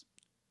bugs."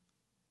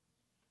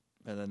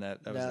 And then that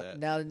was that.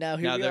 Now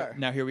here we are.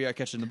 Now here we are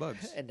catching the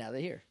bugs. And now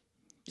they're here.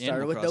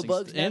 Started with no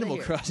bugs. Animal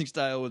Crossing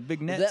style with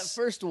big nets.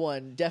 That first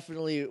one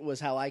definitely was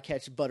how I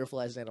catch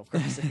butterflies in Animal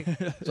Crossing.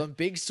 It's on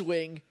big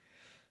swing.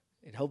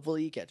 And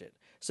hopefully you catch it.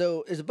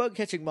 So there's a bug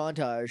catching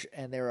montage,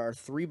 and there are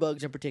 3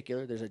 bugs in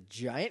particular. There's a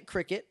giant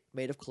cricket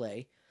made of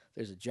clay.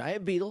 There's a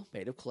giant beetle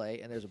made of clay,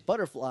 and there's a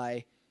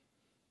butterfly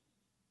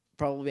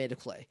probably made of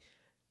clay.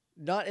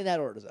 Not in that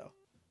order though.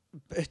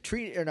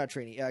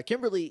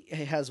 Kimberly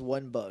has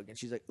 1 bug, and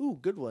she's like, "Ooh,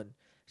 good one."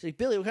 She's like,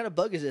 "Billy, what kind of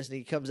bug is this?" And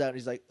he comes out and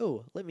he's like,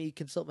 "Oh, let me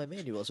consult my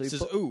manual." So he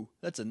says, "Ooh,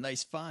 that's a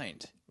nice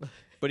find."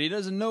 But he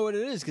doesn't know what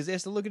it is because he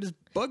has to look at his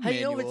bug manual. How do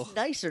you know if it's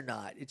nice or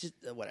not? It's just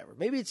whatever.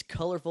 Maybe it's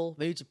colorful.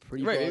 Maybe it's a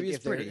pretty bug. Maybe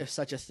it's pretty. If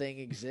such a thing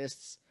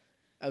exists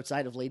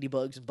outside of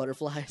ladybugs and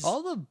butterflies.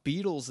 All the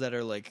beetles that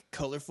are like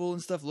colorful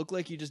and stuff look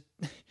like you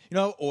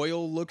know how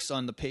oil looks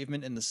on the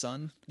pavement in the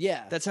sun?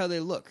 Yeah. That's how they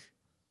look.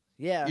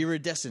 Yeah.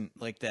 Iridescent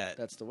like that.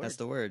 That's the word. That's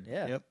the word.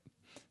 Yeah. Yep.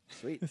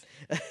 Sweet.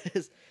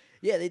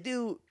 Yeah, they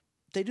do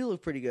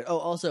look pretty good. Oh,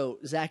 also,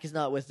 Zach is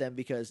not with them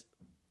because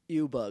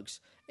bugs.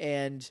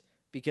 And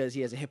because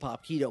he has a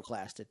hip-hop keto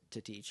class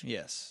to teach.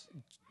 Yes.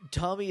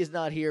 Tommy is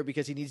not here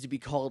because he needs to be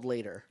called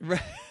later.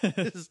 Right.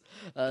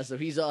 So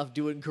he's off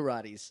doing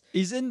karates.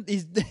 He's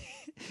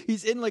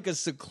in like a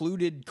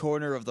secluded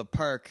corner of the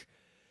park.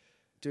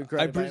 Doing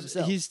karate by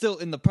himself. He's still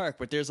in the park,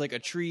 but there's like a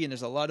tree and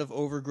there's a lot of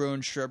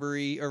overgrown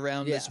shrubbery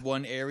around this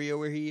one area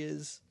where he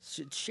is.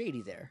 It's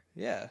shady there.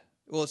 Yeah.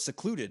 Well, it's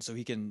secluded, so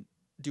he can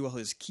do all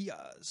his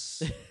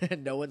kias.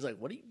 And no one's like,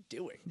 "What are you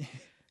doing?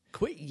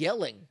 Quit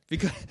yelling."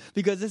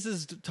 Because this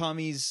is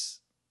Tommy's,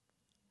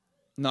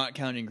 not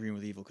counting Green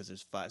with Evil because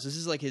there's 5. So this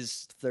is like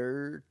his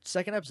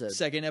second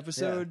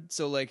episode. Yeah.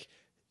 So like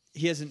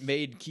he hasn't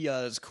made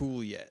kias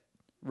cool yet.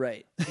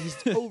 Right. He's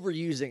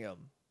overusing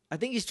them. I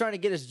think he's trying to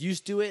get us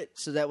used to it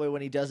so that way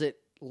when he does it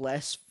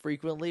less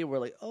frequently, we're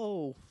like,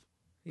 "Oh,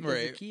 he does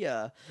the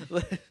Kia."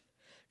 Because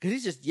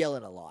he's just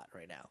yelling a lot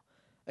right now.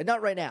 And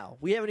not right now.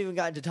 We haven't even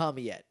gotten to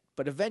Tommy yet.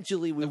 But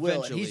eventually we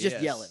will. And he's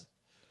just yelling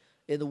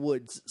in the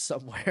woods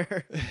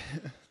somewhere.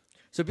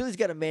 So Billy's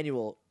got a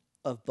manual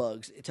of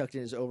bugs tucked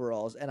in his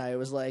overalls. And I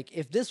was like,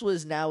 if this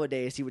was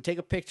nowadays, he would take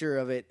a picture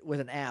of it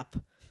with an app.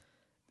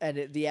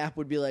 And the app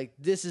would be like,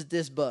 "This is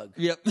this bug."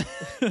 Yep.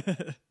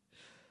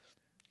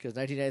 Because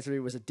 1993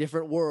 was a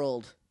different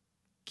world,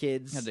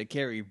 kids. Had to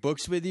carry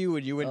books with you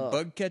when you went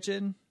bug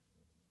catching.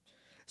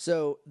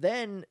 So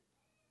then,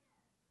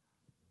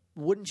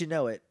 wouldn't you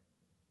know it,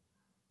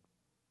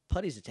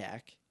 putties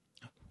attack.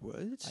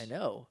 What? I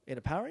know. In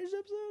a Power Rangers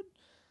episode?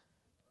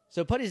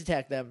 So putties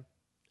attack them,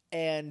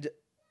 and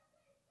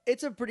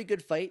it's a pretty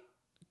good fight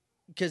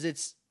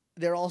because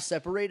they're all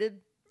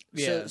separated.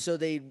 Yeah. So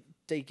they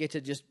get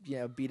to just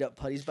beat up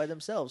putties by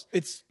themselves.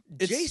 It's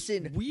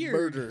Jason weird.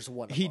 Murders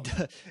one of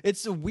them.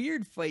 It's a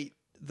weird fight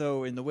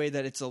though, in the way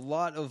that it's a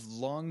lot of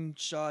long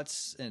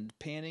shots and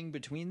panning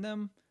between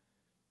them.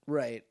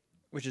 Right.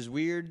 Which is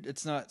weird.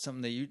 It's not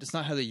something it's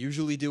not how they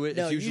usually do it.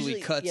 No, it's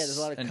usually cuts there's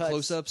a lot of and cuts.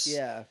 close-ups.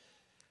 Yeah.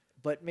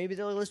 But maybe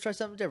they're like, let's try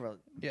something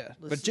different. Yeah.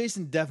 But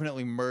Jason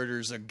definitely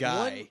murders a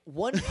guy.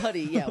 One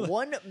putty,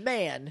 one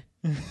man,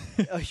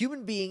 a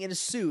human being in a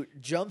suit,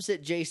 jumps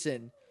at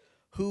Jason,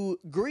 who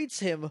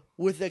greets him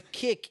with a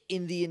kick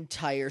in the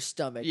entire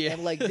stomach. Yeah.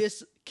 And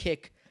this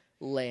kick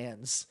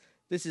lands.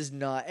 This is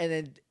not. And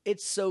then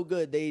it's so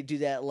good. They do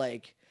that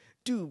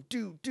do.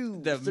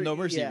 The No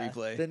Mercy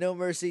replay. The No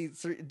Mercy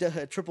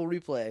triple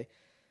replay.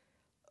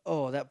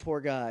 Oh, that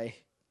poor guy.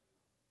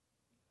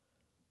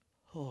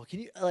 Oh, can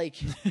you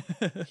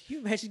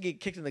imagine getting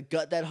kicked in the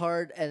gut that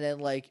hard and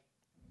then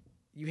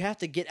you have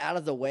to get out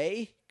of the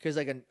way because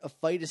a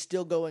fight is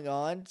still going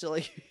on, so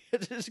it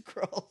just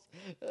crawls.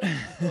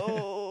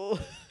 Oh,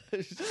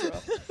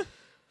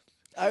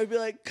 I would be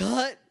like,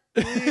 "Cut,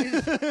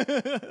 please."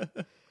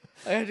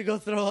 I have to go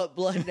throw up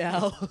blood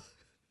now.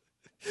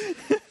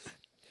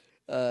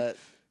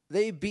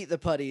 They beat the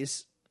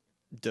putties.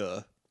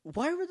 Duh.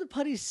 why were the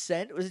putties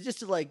sent? Was it just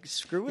to like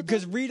screw with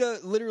Because them? Rita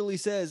literally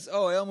says,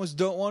 "Oh, I almost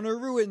don't want to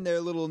ruin their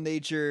little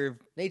nature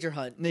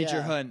hunt,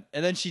 hunt,"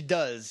 and then she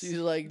does. She's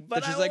like,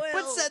 but she's I like, will.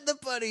 "But send the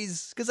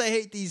putties because I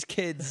hate these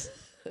kids.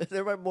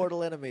 They're my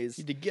mortal enemies.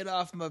 Need to get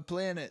off my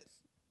planet."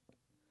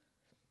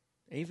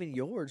 Even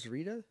yours,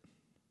 Rita.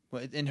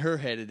 Well, in her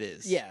head, it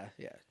is. Yeah,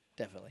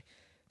 definitely.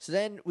 So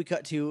then we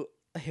cut to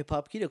a hip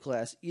hop keto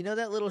class. You know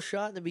that little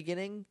shot in the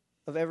beginning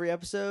of every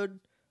episode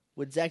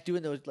with Zach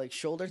doing those like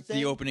shoulder thing?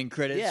 The opening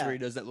credits Yeah. where he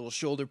does that little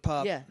shoulder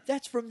pop. Yeah,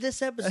 that's from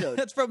this episode.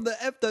 That's from the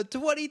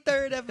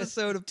 23rd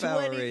episode of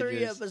Power 23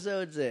 Rangers.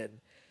 episodes in.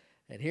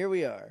 And here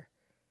we are.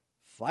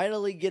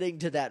 Finally getting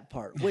to that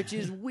part, which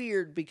is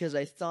weird because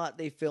I thought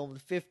they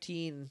filmed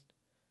 15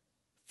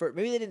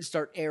 maybe they didn't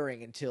start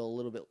airing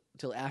until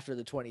after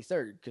the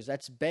 23rd because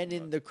that's been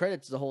in the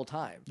credits the whole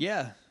time.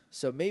 Yeah.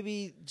 So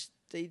maybe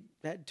they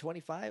had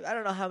 25. I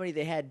don't know how many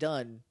they had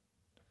done.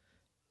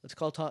 Let's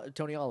call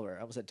Tony Oliver.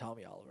 I almost said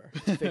Tommy Oliver.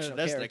 It's a fictional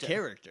That's character. the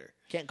character.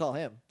 Can't call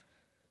him.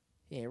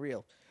 He ain't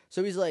real.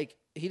 So he's like,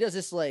 he does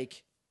this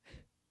like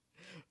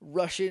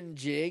Russian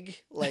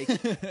jig. Like,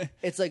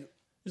 it's like,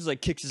 Just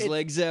like kicks his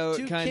legs out,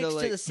 two kind kicks of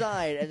like. to the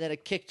side and then a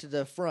kick to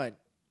the front.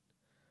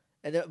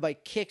 And then by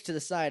kick to the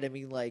side, I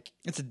mean like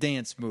It's a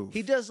dance move.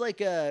 he does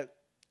like a.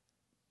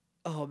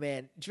 Oh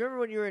man, do you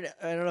remember when you were in?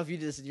 I don't know if you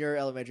did this in your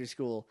elementary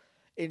school.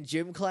 In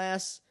gym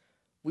class,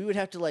 we would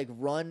have to like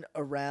run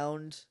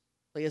around,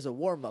 like as a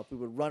warm up. We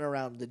would run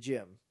around the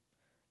gym,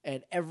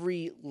 and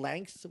every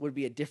length would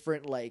be a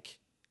different like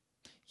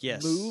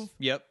yes. move.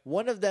 Yep.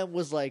 One of them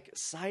was like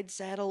side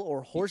saddle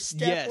or horse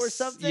step Yes. or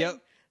something.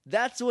 Yep.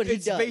 That's what he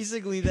It's does.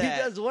 basically that.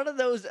 He does one of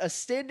those, a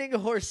standing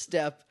horse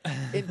step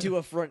into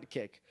a front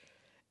kick.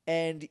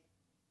 And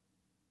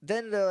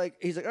then they're like,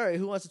 he's like, all right,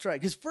 who wants to try?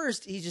 Because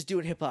first he's just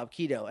doing hip hop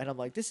keto. And I'm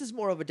like, this is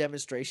more of a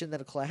demonstration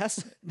than a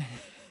class.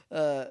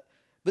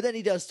 But then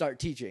he does start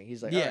teaching.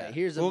 He's like, all right,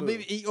 here's a move.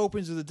 maybe he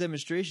opens with a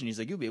demonstration. He's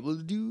like, you'll be able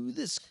to do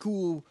this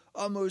cool,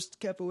 almost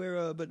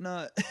capoeira, but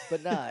not.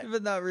 But not.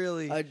 but not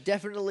really.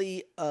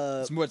 Definitely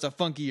It's a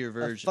funkier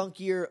version.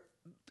 funkier,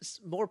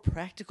 more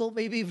practical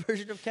maybe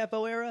version of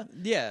capoeira.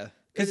 Yeah.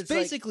 Because it's it's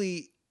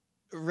basically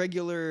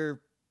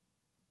regular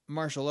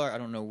martial art. I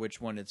don't know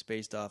which one it's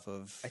based off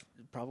of.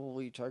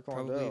 Probably Taekwondo.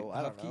 Probably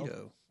I don't know.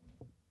 Hapkido.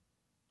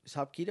 Is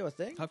Hapkido a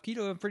thing?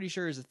 Hapkido, I'm pretty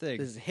sure, is a thing.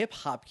 This is hip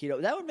hop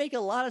keto. That would make a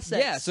lot of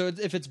sense. Yeah, so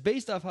if it's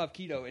based off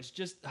Hapkido, it's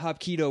just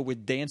Hapkido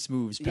with dance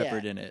moves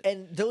peppered in it.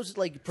 And those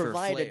like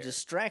provide a flair.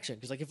 distraction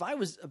because like if I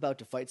was about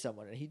to fight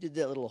someone and he did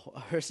that little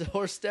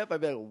horse step,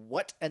 I'd be like,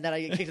 "What?" And then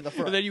I get kicked in the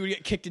front. And then you would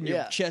get kicked in your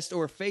Yeah. chest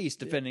or face,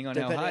 depending on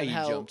how high he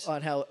jumped.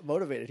 On how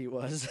motivated he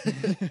was.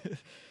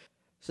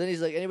 So then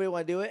he's like, "Anybody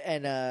want to do it?"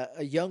 And a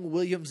young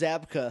William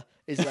Zabka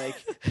is like,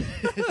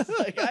 it's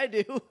like "I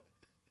do."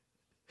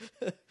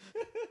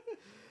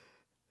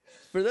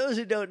 For those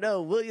who don't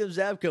know, William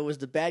Zabka was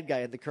the bad guy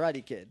in The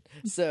Karate Kid.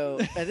 So,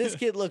 and this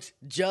kid looks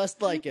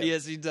just like him.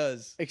 Yes, he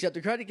does. Except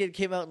The Karate Kid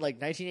came out in like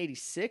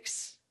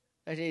 1986,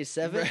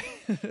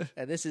 1987,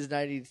 and this is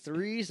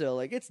 93, so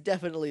like it's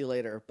definitely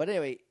later. But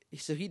anyway,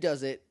 so he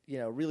does it,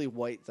 really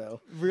white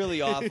though.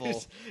 Really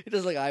awful. He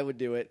does like I would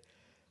do it.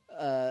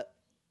 And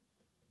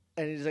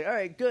he's like, all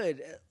right,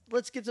 good.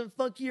 Let's get some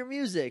funkier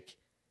music.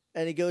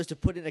 And he goes to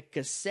put in a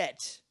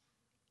cassette,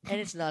 and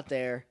it's not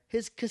there.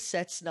 His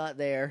cassette's not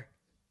there.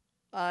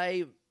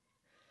 I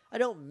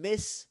don't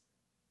miss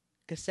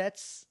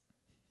cassettes,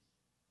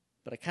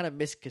 but I kind of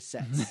miss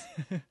cassettes.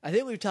 I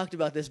think we've talked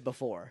about this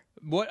before.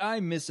 What I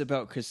miss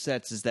about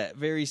cassettes is that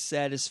very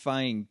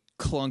satisfying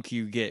clunk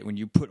you get when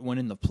you put one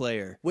in the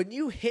player. When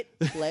you hit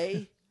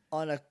play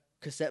on a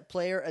cassette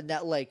player and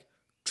that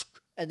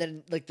and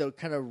then like the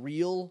kind of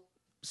reel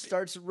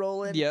starts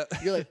rolling, Yeah.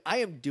 you're like, I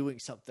am doing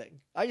something.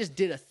 I just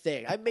did a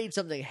thing. I made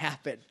something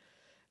happen.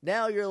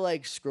 Now you're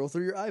like, scroll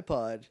through your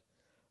iPod.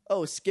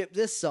 Oh, skip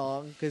this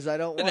song because I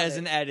don't want It has it.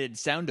 an added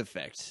sound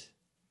effect.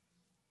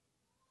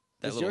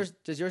 Does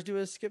yours do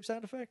a skip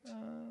sound effect?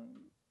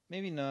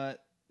 Maybe not.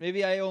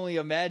 Maybe I only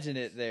imagine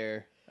it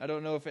there. I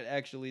don't know if it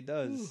actually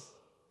does.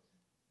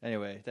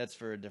 Anyway, that's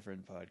for a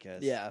different podcast.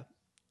 Yeah.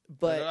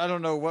 But I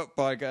don't know what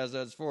podcast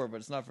that's for, but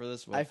it's not for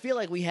this one. I feel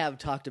like we have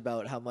talked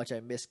about how much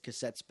I miss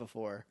cassettes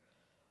before,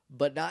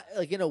 but not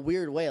like in a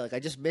weird way. Like I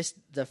just missed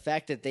the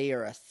fact that they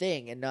are a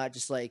thing and not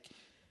just like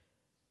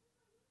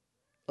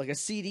a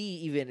CD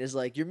even is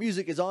like your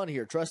music is on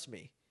here, trust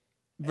me.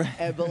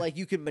 But like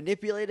you can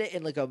manipulate it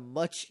in like a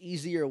much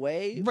easier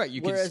way. Right,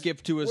 you can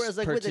skip to a whereas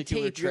like with a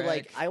particular tape, you're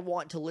like, track. I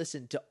want to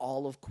listen to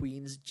all of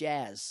Queen's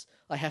jazz.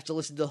 I have to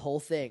listen to the whole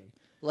thing.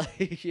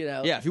 Like,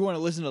 Yeah, if you want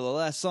to listen to the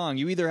last song,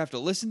 you either have to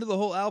listen to the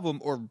whole album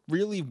or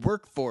really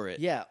work for it.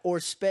 Yeah, or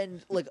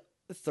spend like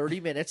 30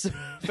 minutes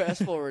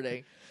fast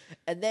forwarding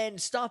and then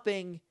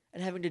stopping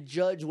and having to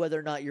judge whether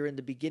or not you're in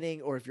the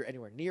beginning or if you're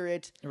anywhere near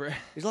it. Right.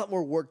 There's a lot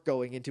more work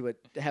going into it,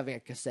 having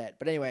a cassette.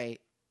 But anyway,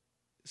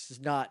 this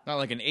is not Not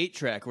like an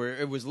 8-track where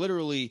it was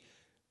literally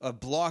a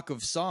block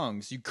of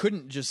songs. You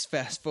couldn't just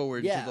fast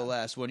forward Yeah. to the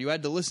last one. You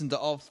had to listen to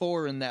all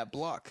 4 in that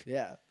block.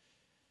 Yeah.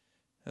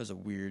 That's a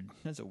weird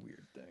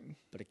thing.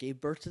 But it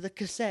gave birth to the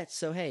cassette,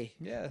 so hey.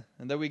 Yeah,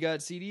 and then we got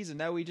CDs, and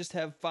now we just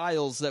have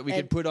files that we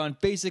can put on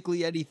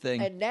basically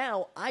anything. And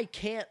now I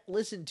can't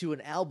listen to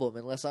an album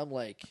unless I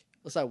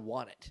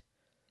want it.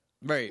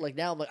 Right. Like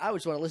now I'm like, I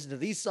just want to listen to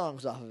these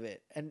songs off of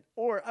it.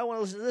 Or I want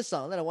to listen to this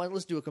song, then I want to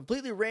listen to a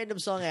completely random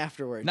song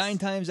afterwards. 9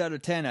 times out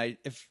of 10,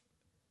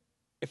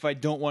 if I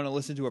don't want to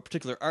listen to a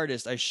particular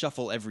artist, I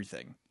shuffle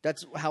everything.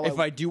 That's how If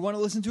I do want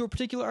to listen to a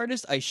particular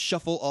artist, I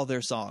shuffle all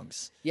their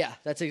songs. Yeah,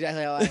 that's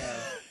exactly how I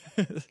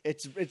am.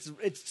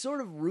 It's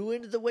sort of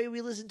ruined the way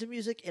we listen to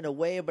music in a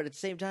way, but at the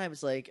same time,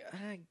 it's like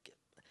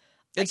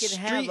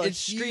It's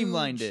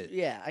streamlined it.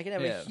 Yeah, I can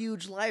have a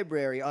huge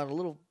library on a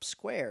little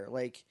square.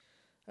 Like,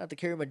 I don't have to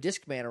carry my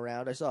Discman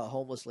around. I saw a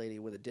homeless lady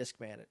with a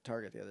Discman at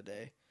Target the other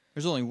day.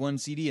 There's only one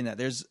CD in that.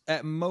 There's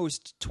at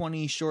most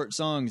 20 short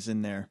songs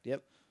in there.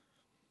 Yep.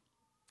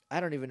 I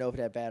don't even know if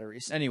it had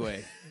batteries.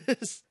 Anyway.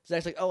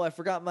 Zach's like, I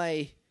forgot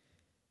my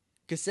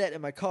cassette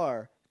in my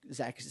car.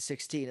 Zach is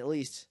 16 at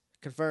least.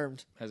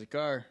 Confirmed. Has a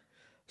car.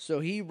 So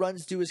he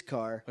runs to his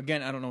car.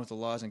 Again, I don't know what the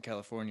laws in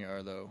California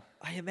are, though.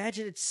 I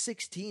imagine it's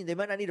 16. They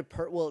might not need a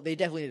permit. Well, they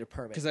definitely need a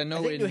permit. Because I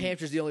think New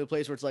Hampshire's the only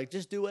place where it's like,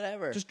 just do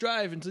whatever. Just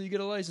drive until you get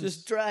a license.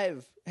 Just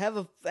drive. Have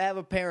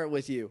a parent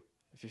with you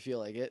if you feel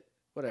like it.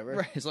 Whatever.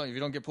 Right, as long as you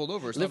don't get pulled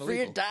over, it's Live not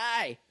free illegal. or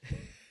die.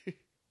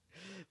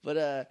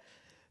 But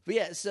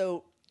yeah,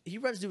 so he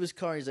runs to his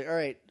car and he's like, all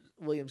right,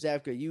 William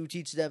Zabka, you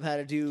teach them how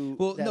to do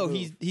that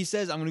move. He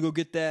says, I'm going to go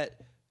get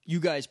that.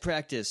 You guys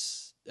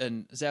practice.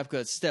 And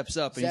Zabka steps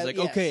up and he's like,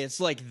 okay,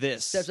 it's like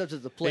this. Steps up to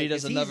the plate.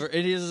 And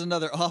he does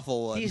another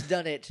awful one. He's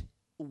done it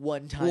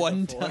one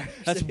time before.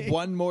 That's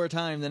one more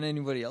time than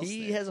anybody else.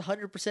 He has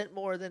 100%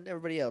 more than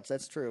everybody else.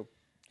 That's true.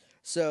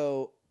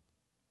 So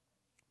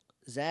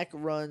Zach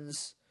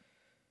runs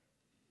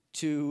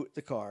to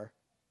the car.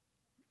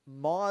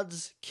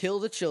 Moths kill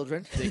the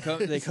children. They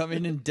come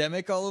in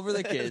endemic all over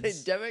the kids.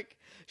 Endemic,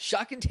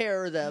 shock and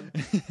terror them.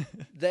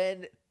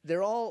 Then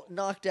they're all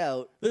knocked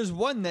out. There's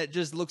one that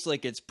just looks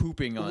like it's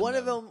pooping on One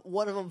them.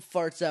 of them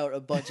farts out a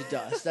bunch of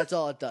dust. That's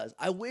all it does.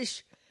 I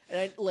wish,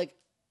 and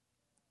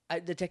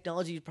the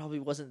technology probably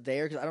wasn't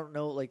there because I don't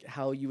know like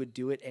how you would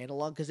do it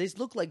analog because they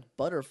look like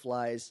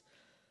butterflies,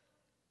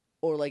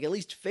 or like at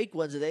least fake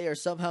ones that they are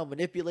somehow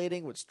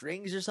manipulating with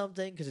strings or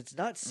something because it's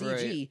not CG,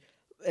 right.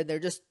 And they're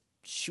just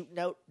shooting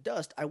out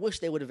dust. I wish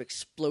they would have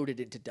exploded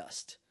into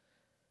dust.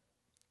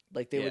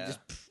 Like they would just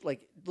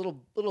like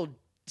little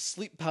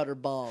sleep powder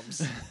bombs.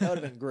 That would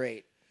have been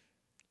great.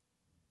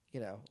 You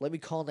know, let me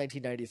call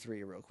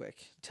 1993 real quick.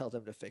 Tell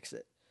them to fix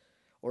it.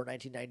 Or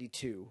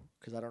 1992,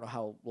 because I don't know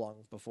how long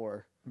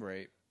before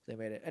they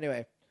made it.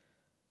 Anyway,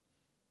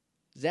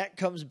 Zach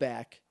comes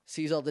back,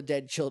 sees all the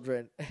dead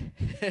children,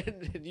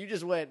 and you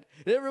just went,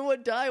 did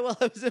everyone die while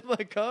I was in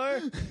my car?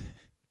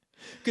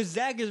 Because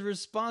Zach is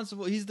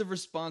responsible. He's the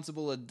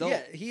responsible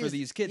adult for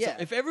these kids. Yeah.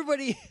 So if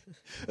everybody,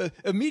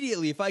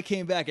 immediately, if I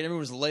came back and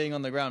everyone was laying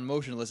on the ground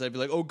motionless, I'd be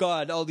like, oh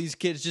God, all these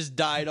kids just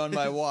died on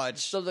my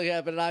watch. Something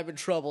happened and I'm in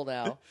trouble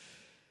now.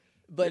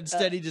 But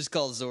instead, he just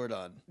called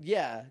Zordon.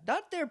 Yeah,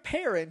 not their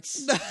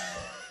parents.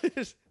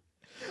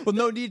 Well,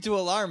 no need to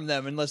alarm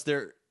them unless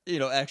they're,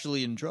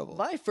 actually in trouble.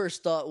 My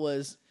first thought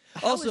was,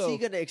 how is he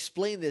going to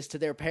explain this to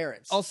their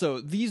parents?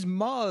 Also, these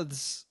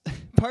moths,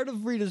 part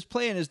of Rita's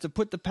plan is to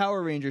put the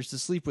Power Rangers to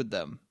sleep with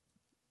them.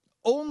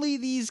 Only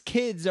these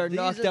kids are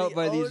knocked out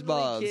by these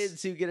moths.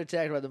 Kids who get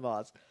attacked by the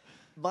moths.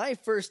 My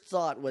first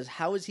thought was,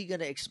 how is he going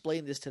to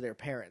explain this to their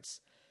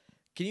parents?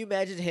 Can you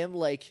imagine him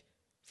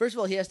first of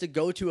all, he has to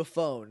go to a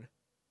phone.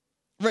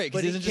 Right,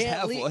 because he doesn't just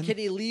have one. Can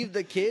he leave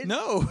the kids?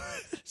 No.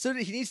 So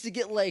he needs to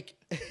get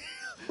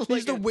he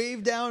needs to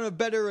wave down a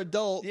better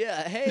adult.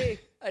 Yeah, hey,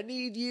 I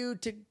need you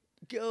to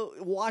go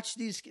watch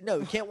these. No,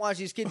 you can't watch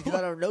these kids because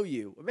I don't know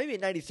you. Or maybe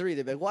in '93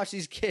 they'd be like, watch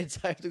these kids.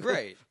 I have to go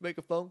make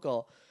a phone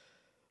call.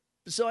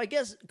 So I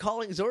guess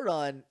calling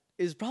Zordon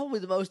is probably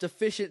the most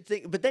efficient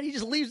thing. But then he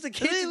just leaves the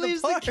kids in the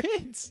park.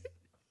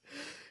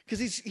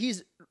 Because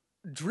he's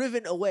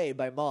driven away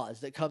by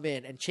moths that come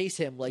in and chase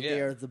him like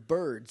they are the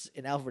birds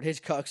in Alfred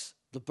Hitchcock's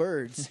The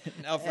Birds.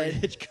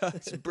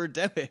 Hitchcock's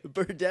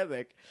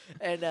Birdemic.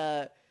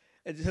 And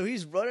so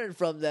he's running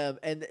from them,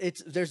 and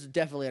there's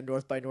definitely a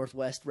North by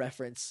Northwest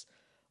reference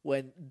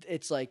when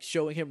it's like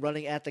showing him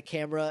running at the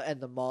camera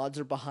and the moths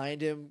are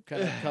behind him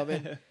kind of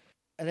coming.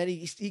 And then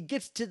he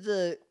gets to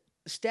the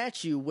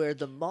statue where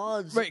the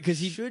moths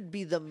should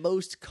be the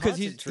most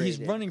concentrated. Because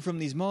he's running from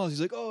these moths.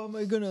 He's like, oh, am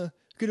I going to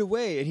get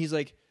away? And he's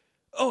like,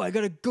 oh, I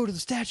got to go to the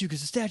statue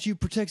because the statue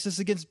protects us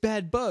against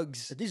bad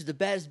bugs. These are the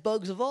baddest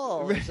bugs of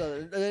all.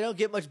 So they don't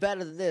get much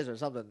better than this or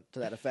something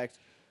to that effect.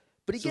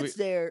 But he gets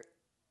there.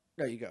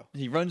 There you go.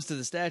 He runs to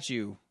the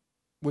statue,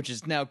 which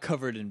is now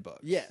covered in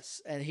bugs.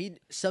 Yes, and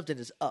something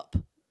is up.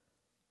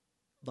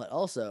 But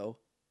also,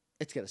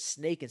 it's got a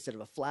snake instead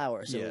of a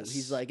flower. So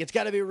he's like, it's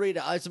got to be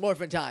Rita. It's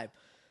morphin' time.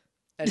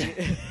 And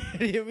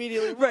he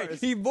immediately morphs.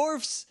 He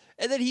morphs,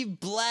 and then he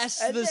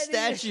blasts the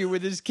statue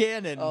with his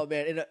cannon. Oh,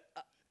 man.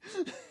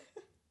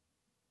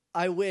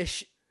 I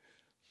wish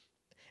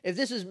if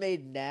this was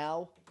made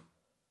now,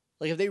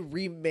 Like if they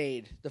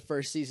remade the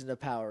first season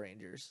of Power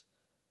Rangers,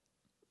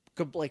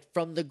 like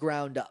from the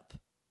ground up.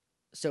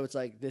 So it's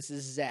like, this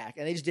is Zach.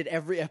 And they just did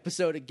every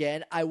episode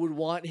again. I would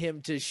want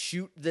him to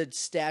shoot the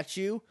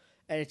statue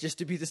and it just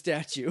to be the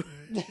statue.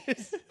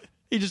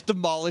 He just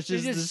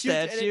demolishes the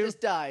statue. And it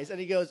just dies. And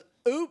he goes,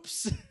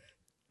 oops.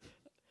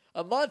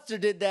 A monster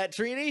did that,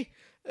 Trini.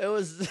 It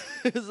was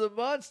a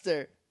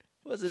monster. It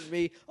wasn't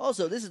me.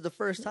 Also, this is the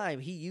first time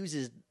he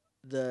uses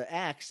the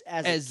axe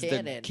as a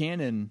cannon. The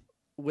cannon.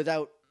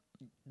 Without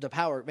the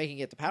power, making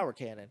it the power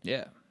cannon.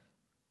 Yeah.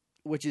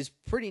 Which is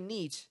pretty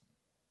neat.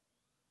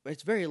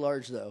 It's very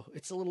large, though.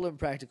 It's a little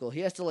impractical.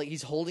 He has to, like,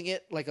 he's holding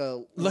it like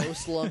a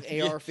low-slung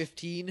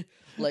AR-15,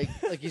 like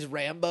he's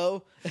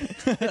Rambo.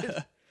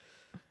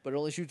 But it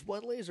only shoots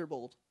one laser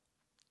bolt.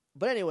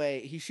 But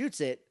anyway, he shoots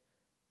it.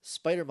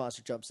 Spider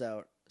Monster jumps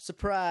out.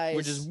 Surprise!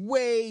 Which is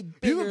way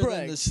bigger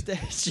than the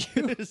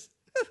statue.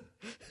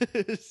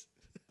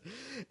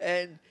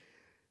 And,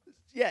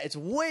 yeah, it's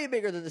way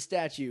bigger than the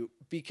statue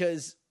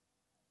because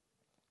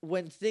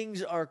when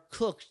things are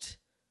cooked,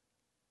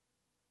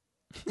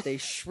 they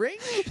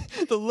shrink?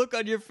 The look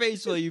on your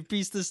face while you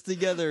piece this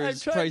together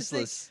is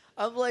priceless.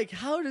 I'm like,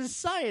 how does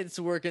science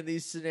work in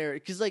these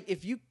scenarios? Because, like,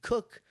 if you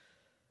cook...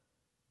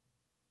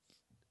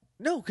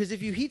 No, because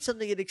if you heat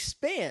something, it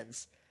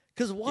expands.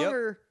 Because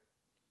water... Yep.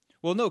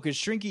 Well, no, because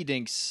Shrinky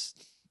Dinks,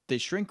 they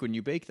shrink when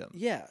you bake them.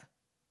 Yeah.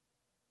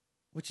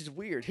 Which is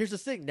weird. Here's the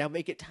thing. Now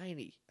make it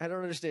tiny. I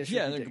don't understand Shrinky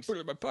Yeah, and I Dinks. can put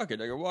it in my pocket.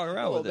 I can walk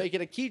around with it. Make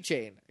it a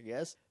keychain, I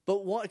guess.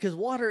 But because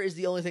water is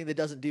the only thing that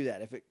doesn't do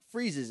that. If it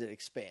freezes, it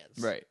expands.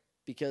 Right.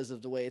 Because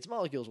of the way its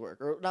molecules work.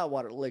 Or not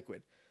water,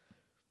 liquid.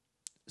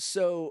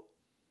 So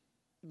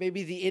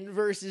maybe the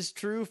inverse is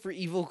true for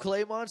evil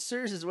clay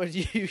monsters, is when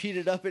you heat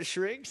it up, it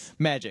shrinks?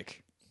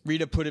 Magic.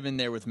 Rita put him in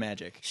there with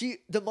magic.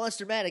 The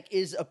Monster-Matic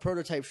is a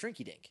prototype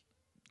Shrinky Dink.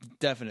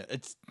 Definitely.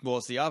 It's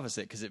the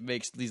opposite, because it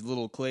makes these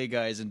little clay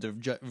guys into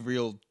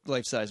real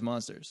life-size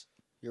monsters.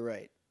 You're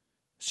right.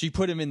 She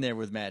put him in there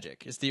with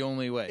magic. It's the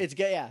only way.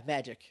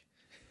 Magic.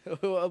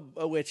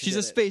 a witch. She's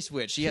a space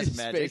witch. She has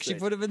magic. She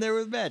put him in there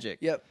with magic.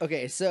 Yep.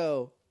 Okay,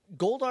 so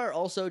Goldar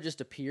also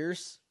just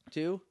appears,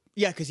 too?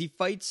 Yeah, because he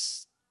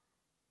fights...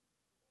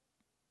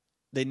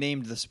 They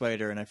named the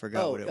spider, and I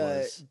forgot what it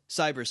was.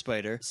 Cyber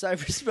Spider.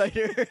 Cyber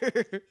Spider.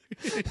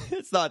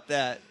 It's not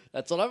that.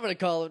 That's what I'm going to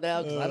call him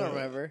now, because I don't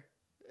remember.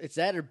 It's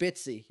that or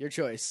Bitsy. Your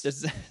choice.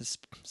 It's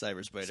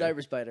Cyber Spider.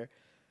 Cyber Spider.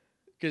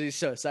 Because he's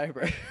so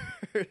cyber.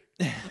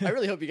 I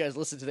really hope you guys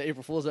listen to the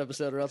April Fool's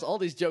episode, or else all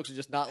these jokes are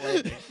just not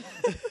landing.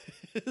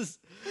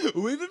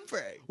 We've been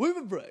pranked. We've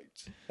been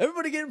pranked.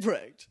 Everybody getting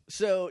pranked.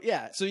 So,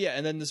 yeah.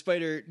 And then the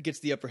spider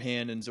gets the upper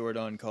hand, and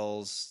Zordon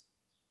calls...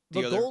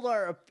 But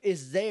Goldar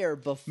is there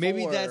before.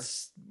 Maybe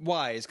that's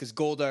wise, because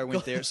Goldar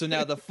went there. So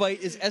now the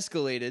fight is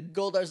escalated.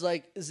 Goldar's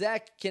like,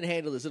 Zach can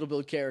handle this. It'll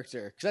build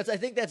character. Because I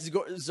think that's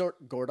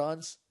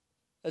Gordon's.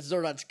 That's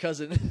Zordon's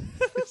cousin.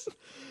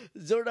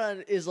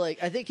 Zordon is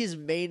like, I think his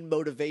main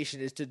motivation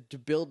is to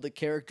build the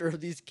character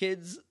of these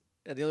kids.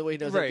 And the only way he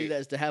knows how to do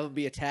that is to have them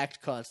be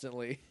attacked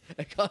constantly.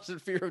 A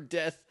constant fear of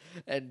death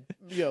and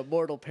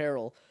mortal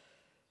peril.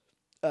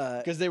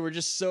 Because they were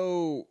just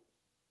so...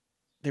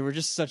 They were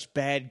just such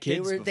bad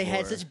kids before. They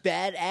had such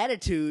bad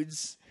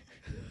attitudes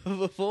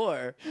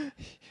before.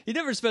 He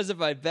never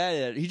specified bad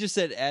attitude. He just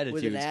said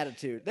attitudes. With an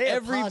attitude. They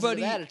have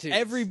positive attitudes.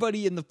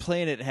 Everybody in the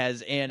planet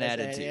has an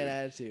attitude. An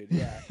attitude,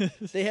 yeah.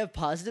 They have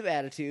positive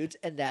attitudes,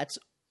 and that's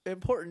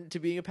important to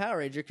being a Power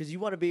Ranger, because you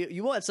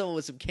want someone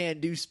with some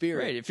can-do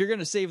spirit. Right. If you're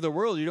going to save the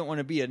world, you don't want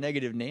to be a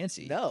negative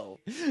Nancy.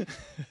 No.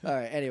 All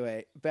right,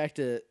 anyway, back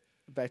to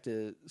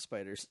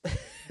spiders.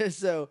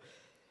 So...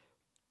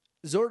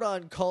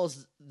 Zordon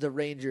calls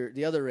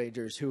the other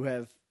Rangers who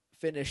have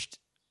finished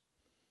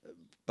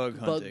bug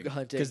hunting.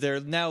 Because they're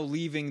now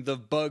leaving the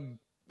bug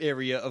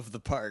area of the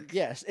park.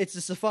 Yes, it's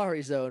a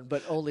safari zone,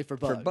 but only for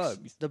bugs. For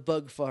bugs. The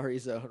bug-fari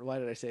zone. Why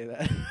did I say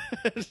that?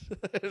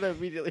 I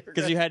immediately forgot.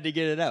 Because you had to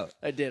get it out.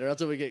 I did, or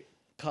else we get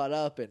caught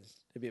up and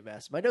it'd be a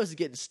mess. My nose is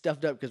getting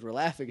stuffed up because we're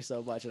laughing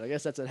so much, and I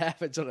guess that's what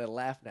happens when I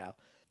laugh now.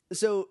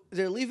 So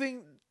they're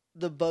leaving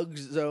the bug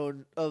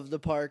zone of the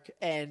park,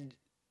 and...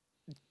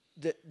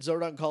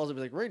 Zordon calls him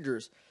like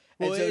Rangers.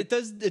 Well, so, it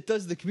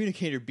does the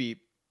communicator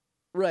beep,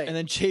 right? And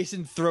then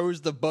Jason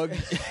throws the bug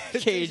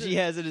cage he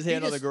has in his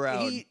hand on the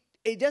ground.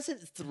 He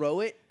doesn't throw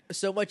it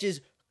so much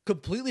as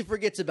completely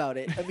forgets about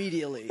it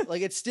immediately.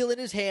 Like it's still in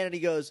his hand, and he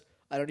goes,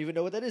 "I don't even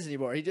know what that is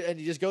anymore." He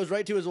just goes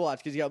right to his watch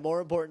because he got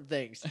more important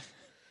things.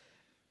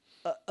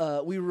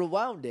 We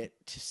rewound it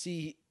to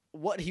see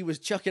what he was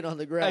chucking on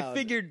the ground.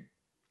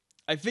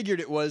 I figured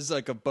it was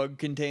like a bug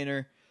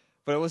container,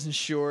 but I wasn't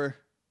sure.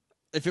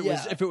 If it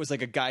was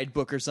like a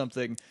guidebook or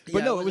something.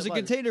 But no, it was a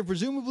container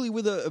presumably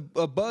with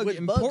a bug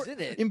with bugs in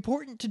it.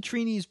 Important to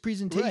Trini's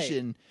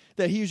presentation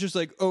that he was just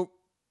like, oh.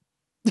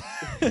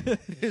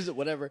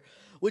 Whatever.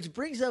 Which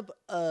brings up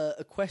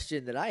a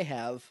question that I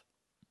have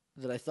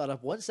that I thought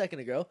up 1 second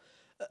ago.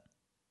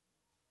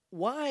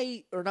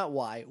 Where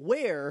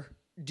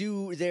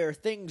do their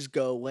things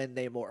go when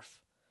they morph?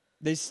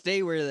 They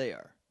stay where they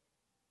are.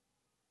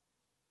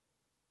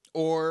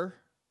 or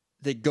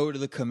they go to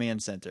the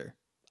command center.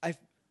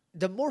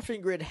 The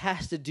morphing grid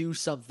has to do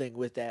something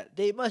with that.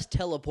 They must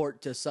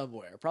teleport to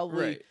somewhere,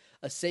 probably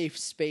a safe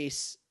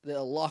space, a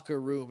locker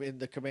room in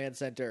the command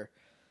center,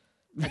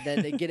 and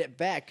then they get it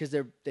back because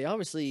they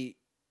obviously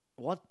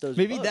want those.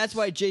 Maybe bugs. that's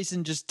why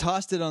Jason just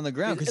tossed it on the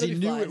ground because he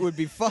knew it would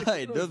be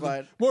fine.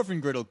 The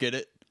morphing grid will get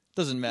it.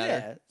 Doesn't matter.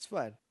 Yeah, it's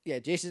fine. Yeah,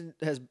 Jason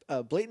has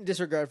a blatant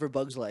disregard for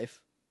Bug's life.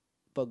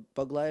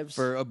 Bug lives?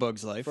 For a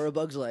Bug's life. For a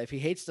Bug's life. He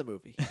hates the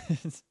movie.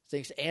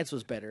 Thinks Ants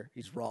was better.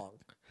 He's wrong.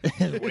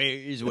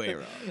 He's way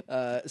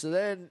wrong. So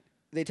then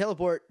they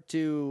teleport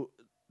to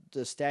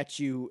the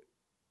statue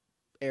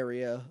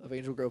area of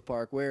Angel Grove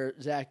Park where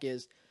Zach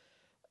is,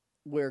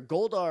 where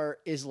Goldar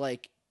is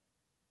like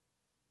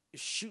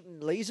shooting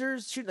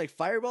like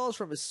fireballs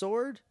from his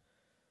sword.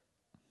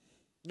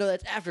 No,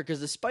 that's after because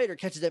the spider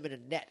catches them in a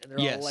net and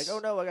they're all like, "Oh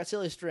no, I got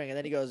silly string," and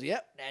then he goes,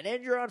 "Yep, and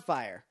then you're on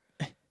fire."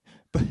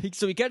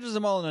 So he catches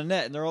them all in a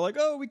net, and they're all like,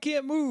 "Oh, we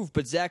can't move."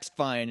 But Zach's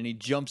fine, and he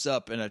jumps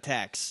up and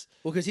attacks.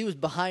 Well, because he was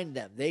behind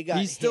them.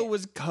 He still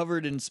was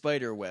covered in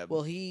spider web.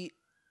 Well, I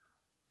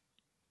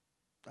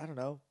don't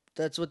know.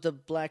 That's what the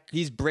black...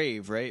 He's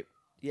brave, right?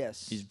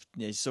 Yes.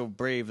 He's so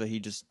brave that he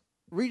just...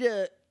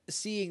 Rita,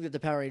 seeing that the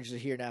Power Rangers are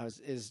here now,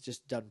 is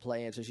just done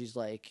playing, so she's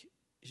like,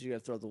 she's going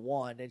to throw the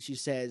wand, and she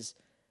says,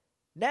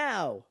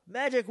 "Now,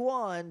 magic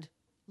wand,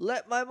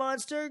 let my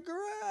monster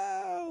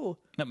grow."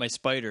 Let my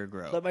spider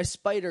grow. Let my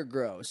spider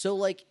grow. So,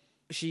 like,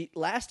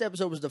 last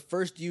episode was the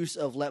first use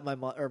of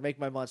make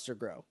my monster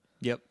grow.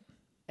 Yep.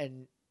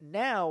 And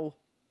now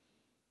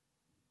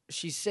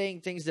she's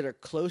saying things that are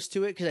close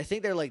to it because I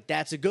think they're like,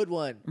 "That's a good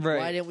one. Right.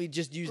 Why didn't we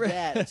just use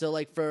that?" So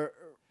like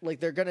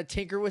they're gonna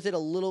tinker with it a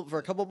little for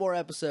a couple more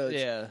episodes.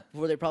 Yeah.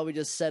 Before they probably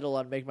just settle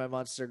on "Make My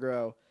Monster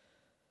Grow,"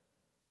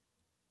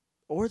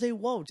 or they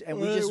won't,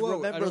 and we just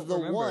remember the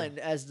one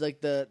as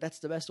like that's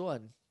the best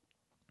one.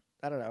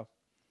 I don't know,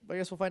 but I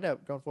guess we'll find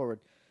out going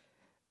forward.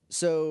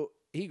 So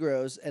he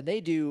grows, and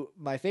they do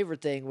my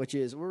favorite thing, which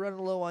is we're running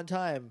low on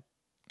time.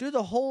 Do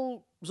the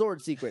whole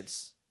Zord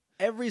sequence.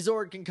 Every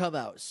Zord can come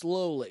out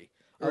slowly.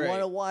 Right. I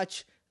want to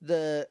watch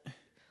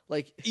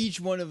each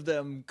one of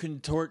them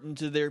contort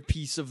into their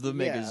piece of the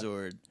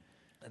Megazord.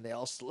 And they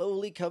all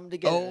slowly come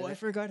together. Oh, I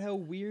forgot how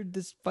weird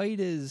this fight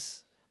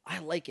is. I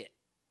like it.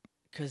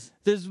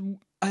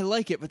 I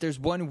like it, but there's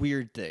one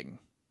weird thing,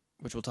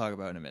 which we'll talk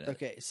about in a minute.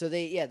 Okay, so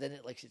then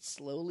it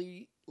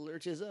slowly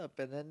lurches up,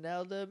 and then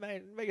now the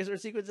Megazord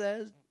sequence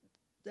has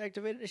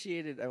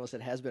initiated. I almost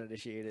said has been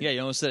initiated. Yeah,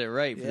 you almost said it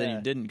right, but then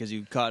you didn't because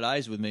you caught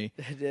eyes with me.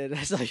 I did.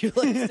 I saw you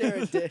like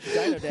staring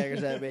dino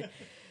daggers at me.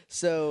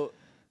 So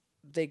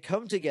they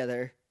come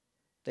together.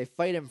 They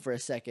fight him for a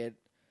second.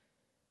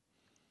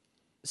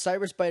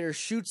 Cyber Spider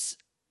shoots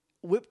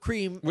whipped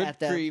cream at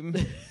them.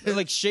 Whipped cream.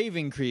 Like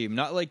shaving cream,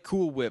 not like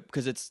Cool Whip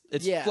because it's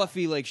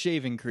fluffy like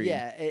shaving cream.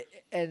 Yeah,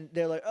 and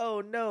they're like, "Oh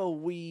no,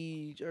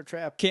 we are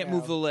trapped. Can't now.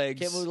 move the legs.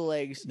 Can't move the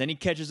legs." Then he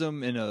catches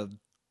them in a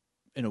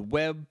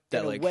web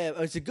web.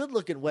 Oh, it's a good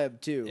looking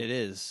web too. It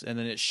is, and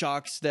then it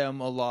shocks them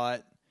a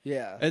lot.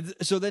 Yeah. And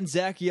so then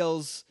Zach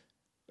yells,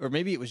 or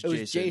maybe it was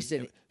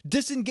Jason.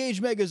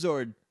 Disengage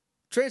Megazord.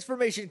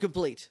 Transformation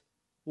complete.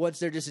 Once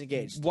they're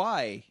disengaged.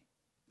 Why?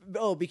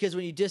 Oh, because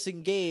when you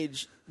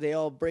disengage, they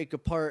all break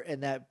apart,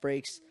 and that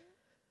breaks.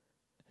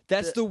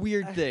 That's the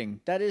weird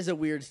thing. That is a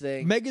weird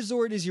thing.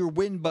 Megazord is your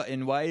win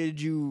button. Why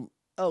did you?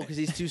 Oh, because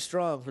he's too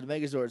strong for the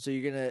Megazord. So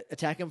you're gonna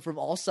attack him from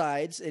all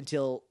sides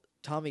until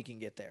Tommy can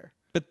get there.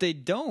 But they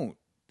don't.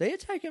 They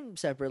attack him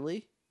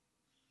separately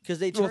because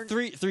they turn.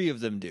 Well, three of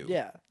them do.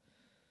 Yeah.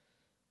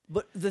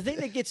 But the thing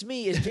that gets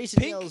me is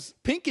Jason yells.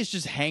 Pink is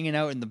just hanging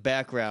out in the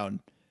background.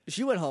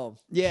 She went home.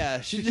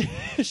 Yeah,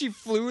 she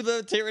flew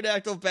the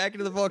pterodactyl back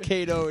into the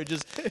volcano and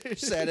just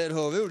sat at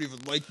home. They don't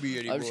even like me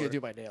anymore. I'm just gonna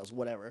do my nails,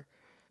 whatever.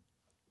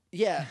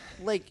 Yeah,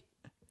 like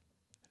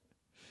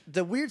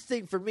the weird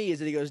thing for me is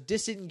that he goes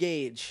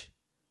disengage,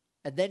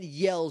 and then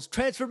yells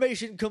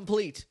transformation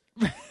complete.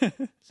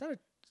 It's not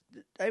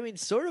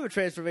sort of a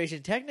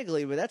transformation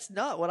technically, but that's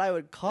not what I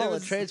would call a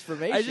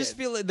transformation. I just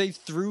feel like they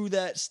threw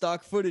that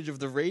stock footage of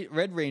the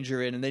Red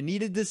Ranger in, and they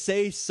needed to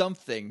say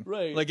something.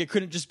 Right. Like it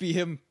couldn't just be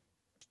him.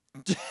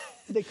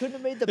 They couldn't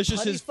have made the it's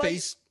just his fight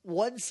face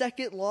 1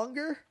 second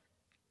longer.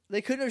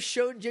 They couldn't have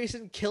shown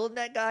Jason killing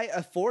that guy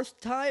a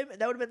fourth time,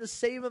 and that would have been the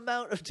same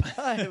amount of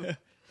time.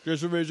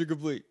 Transformation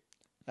complete.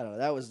 I don't know.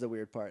 That was the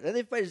weird part. Then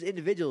they fight as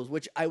individuals,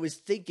 which I was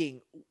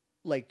thinking,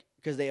 like,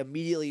 because they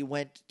immediately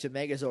went to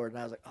Megazord, and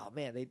I was like, oh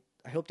man,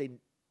 I hope they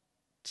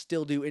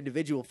still do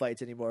individual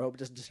fights anymore. I hope it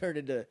doesn't turn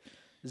into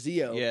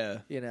Zeo. Yeah.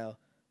 You know.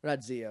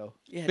 Not Zeo.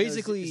 Yeah,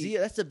 basically, Zeo,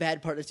 that's the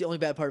bad part. That's the only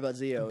bad part about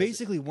Zeo.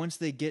 Basically, once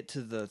they get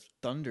to the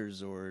Thunder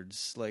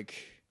Zords, like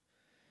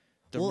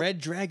the Red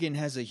Dragon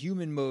has a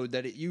human mode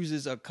that it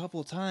uses a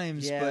couple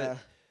times, but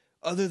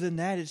other than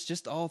that, it's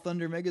just all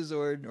Thunder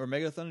Megazord or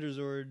Mega Thunder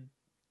Zord.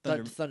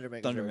 Thunder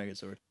Megazord. Thunder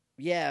Megazord.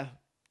 Yeah,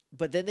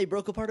 but then they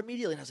broke apart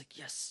immediately, and I was like,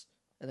 yes.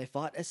 And they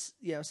fought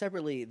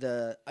separately.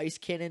 The ice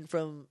cannon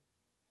from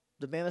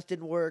the mammoth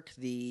didn't work.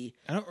 I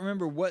don't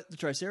remember what the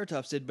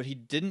Triceratops did, but he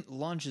didn't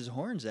launch his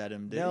horns at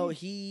him, did he? No,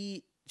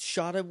 he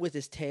shot him with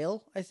his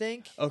tail, I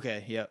think.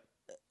 Okay, yep.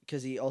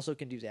 Because he also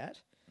can do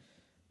that.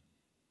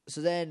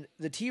 So then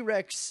the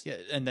T-Rex... Yeah,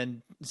 and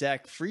then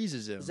Zach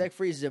freezes him.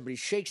 But he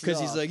shakes it off. Because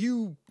he's like,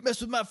 you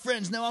mess with my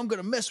friends, now I'm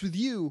going to mess with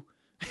you.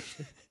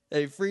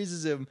 And he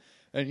freezes him,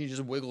 and he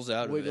just wiggles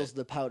out of it. Wiggles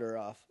the powder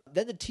off.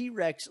 Then the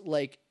T-Rex,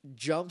 like,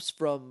 jumps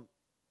from,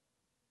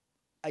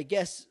 I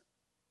guess,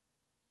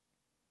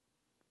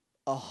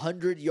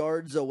 100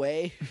 yards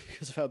away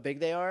because of how big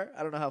they are.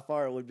 I don't know how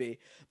far it would be.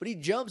 But he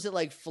jumps and,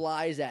 like,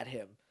 flies at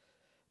him.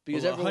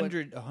 Because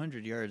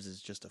 100 yards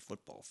is just a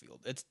football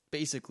field. It's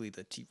basically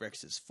the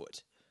T-Rex's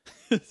foot.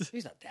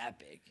 He's not that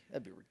big.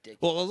 That'd be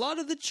ridiculous. Well, a lot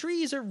of the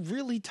trees are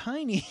really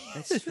tiny.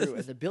 That's true.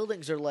 And the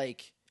buildings are,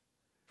 like,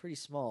 pretty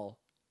small.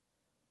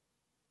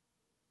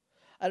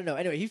 I don't know.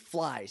 Anyway, he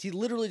flies. He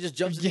literally just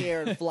jumps in the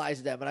air and flies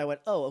at them. And I went,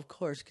 oh, of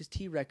course, because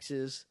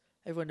T-Rexes,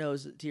 everyone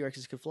knows that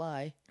T-Rexes can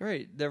fly.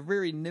 Right. They're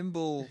very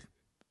nimble.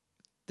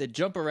 They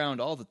jump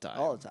around all the time.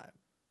 All the time.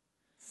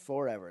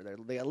 Forever.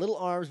 They got little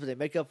arms, but they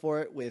make up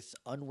for it with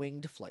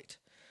unwinged flight.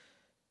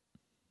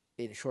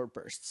 In short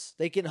bursts.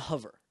 They can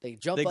hover. They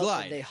jump up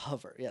glide. and they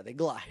hover. Yeah, they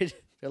glide.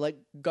 They're like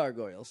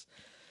gargoyles.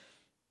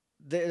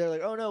 They're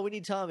like, oh no, we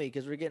need Tommy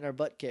because we're getting our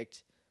butt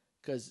kicked.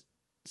 Because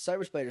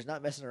Cyber Spider's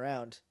not messing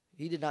around.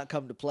 He did not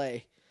come to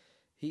play.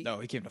 No,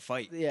 he came to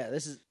fight. Yeah,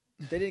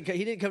 he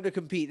didn't come to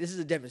compete. This is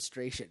a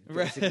demonstration,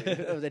 basically,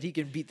 that he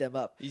can beat them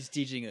up. He's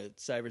teaching a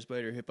Cyber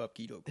Spider hip hop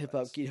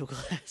keto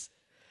class.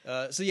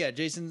 So yeah,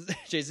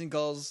 Jason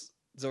calls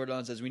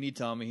Zordon, says we need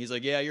Tommy. He's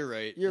like, yeah, you're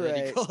right. You're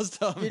right. He calls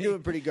Tommy. You're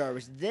doing pretty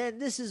garbage. Then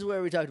this is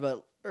where we talked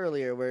about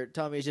earlier, where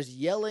Tommy is just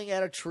yelling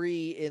at a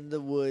tree in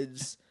the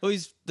woods. Well,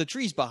 the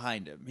tree's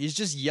behind him. He's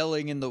just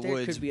yelling in the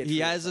woods. Could be a he tree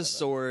has a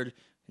sword.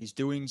 He's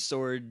doing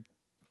sword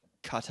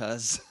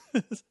katas.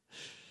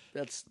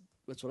 That's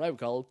what I would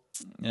call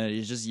him. Yeah,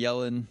 he's just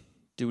yelling,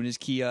 doing his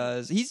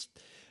kias.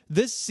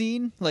 This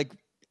scene, like,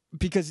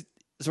 because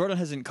Zordon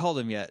hasn't called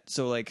him yet,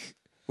 so like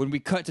when we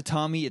cut to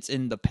Tommy, it's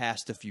in the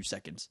past a few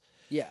seconds.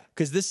 Yeah,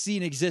 because this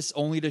scene exists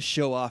only to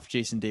show off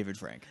Jason David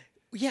Frank.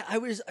 Yeah,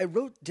 I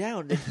wrote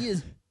down that he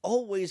is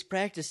always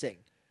practicing.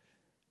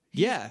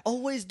 He's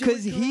always doing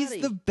karate. Because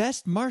he's the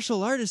best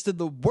martial artist in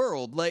the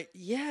world. Like,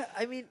 yeah,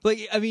 I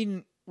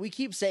mean, we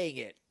keep saying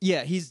it.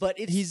 Yeah, he's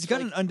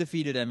got an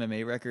undefeated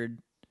MMA record.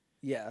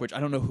 Yeah, which I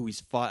don't know who he's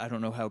fought. I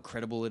don't know how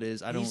credible it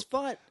is. He's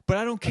fought, but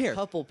I don't care. A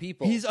couple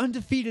people. He's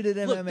undefeated in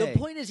MMA. The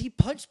point is, he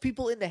punched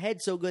people in the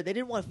head so good they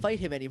didn't want to fight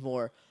him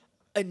anymore.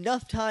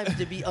 Enough time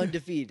to be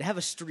undefeated, to have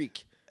a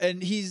streak. And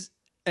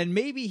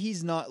maybe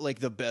he's not like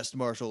the best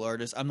martial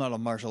artist. I'm not a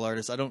martial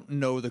artist. I don't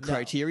know the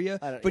criteria,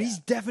 but he's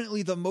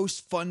definitely the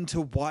most fun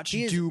to watch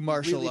do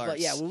martial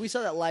arts. Yeah, when we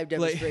saw that live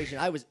demonstration,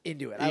 I was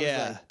into it. I was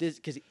like, this,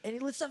 and he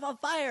lit stuff on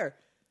fire.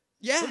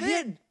 Yeah, he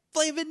had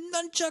flaming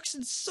nunchucks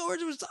and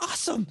swords. It was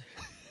awesome.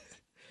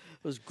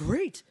 It was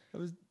great. It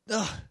was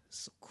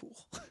so cool.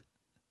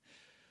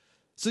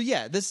 So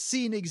yeah, this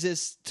scene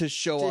exists to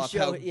show off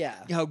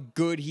how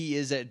good he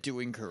is at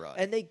doing karate.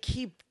 And they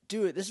keep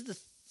doing it. This is the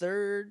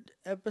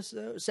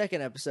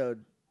second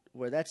episode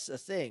where that's a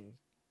thing.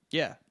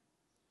 Yeah.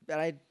 And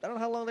I don't know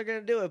how long they're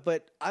going to do it,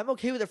 but I'm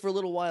okay with it for a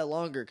little while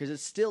longer because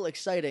it's still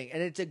exciting.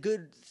 And it's a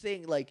good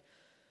thing. Like,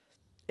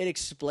 it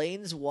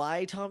explains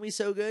why Tommy's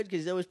so good because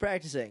he's always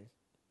practicing.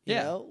 You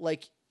know?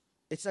 Like,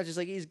 it's not just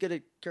like he's good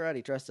at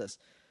karate, trust us.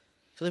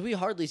 So like, we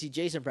hardly see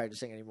Jason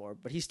practicing anymore,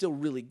 but he's still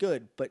really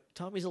good. But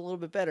Tommy's a little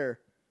bit better,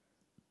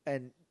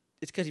 and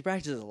it's because he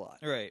practices a lot.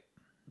 Right.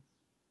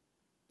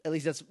 At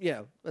least that's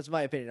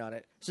my opinion on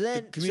it. So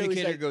then the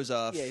communicator goes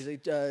off. Yeah, he's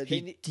like,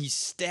 he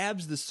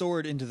stabs the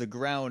sword into the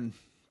ground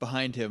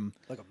behind him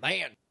like a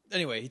man.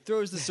 Anyway, he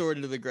throws the sword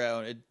into the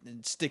ground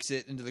and sticks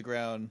it into the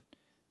ground.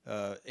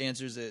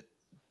 Answers it.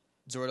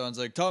 Zordon's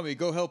like, Tommy,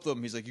 go help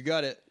them. He's like, you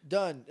got it.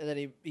 Done. And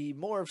then he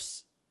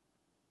morphs.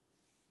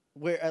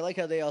 Where I like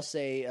how they all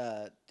say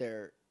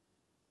their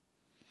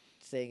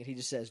thing, and he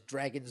just says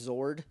Dragon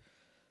Zord.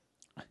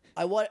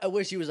 I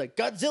wish he was like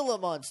Godzilla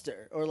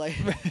monster or like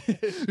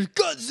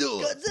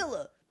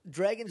Godzilla.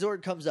 Dragon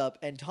Zord comes up,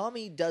 and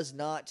Tommy does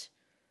not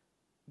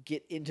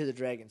get into the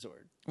Dragon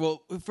Zord.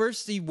 Well,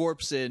 first he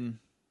warps in,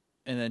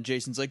 and then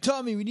Jason's like,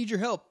 Tommy, we need your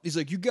help. He's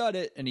like, you got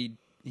it. And he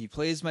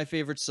plays my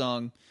favorite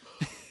song.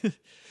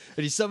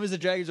 And he summons the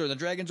Dragon Zord. And the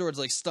Dragon Zord's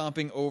like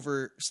stomping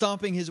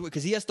his way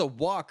because he has to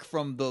walk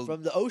from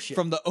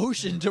the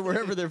ocean to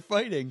wherever they're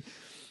fighting.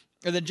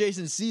 And then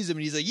Jason sees him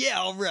and he's like, yeah,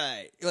 all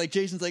right. Like,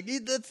 Jason's like,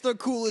 that's the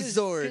coolest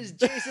sword. Because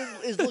Jason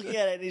is looking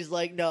at it and he's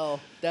like, no,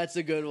 that's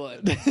a good one.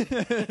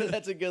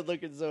 That's a good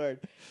looking sword.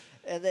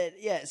 And then,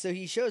 so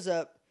he shows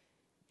up.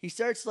 He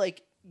starts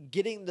like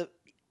getting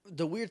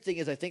the weird thing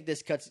is I think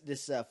this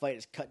fight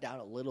is cut down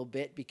a little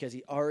bit because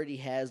he already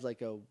has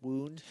like a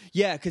wound.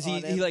 Yeah, because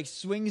he like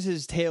swings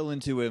his tail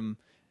into him.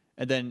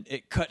 And then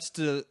it cuts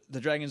to the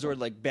Dragon Zord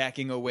like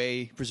backing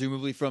away,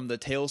 presumably from the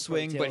tail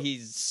swing, but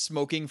he's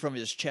smoking from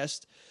his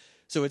chest.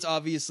 So it's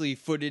obviously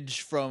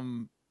footage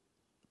from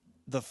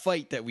the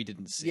fight that we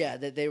didn't see. Yeah,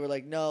 that they were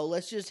like, no,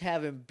 let's just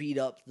have him beat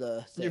up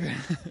the thing.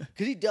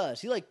 Because he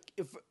does.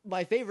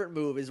 My favorite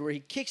move is where he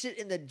kicks it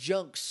in the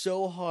junk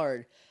so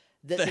hard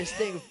that this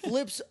thing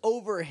flips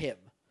over him.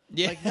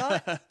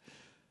 Yeah.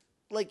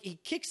 He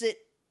kicks it,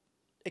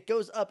 it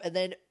goes up, and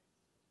then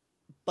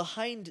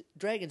behind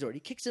Dragonzord, he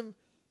kicks him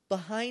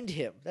behind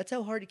him. That's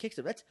how hard he kicks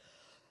him.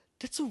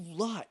 That's a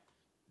lot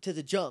to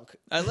the junk.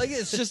 I like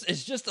it.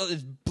 It's just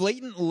a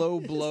blatant low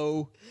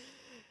blow.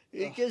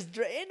 Because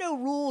there ain't no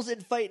rules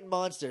in fighting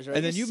monsters, right?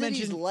 And then Your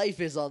city's life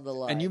is on the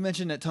line. And you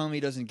mentioned that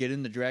Tommy doesn't get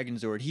in the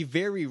Dragonzord. He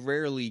very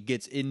rarely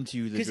gets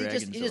into the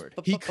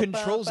Dragonzord. He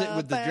controls it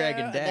with the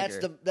Dragon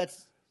Dagger.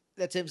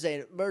 That's him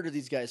saying, "Murder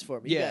these guys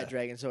for me." You got a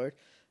Dragonzord.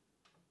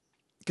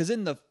 Because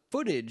in the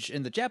footage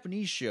in the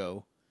Japanese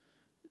show,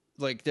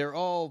 like they're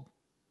all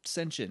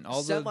sentient.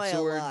 All the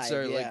swords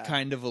are like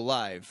kind of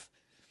alive.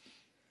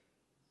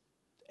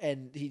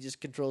 And he just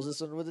controls this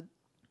one with a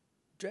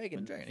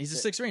dragon. He's a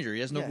Sixth Ranger. He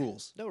has no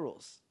rules. No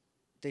rules.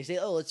 They say,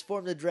 "Oh, let's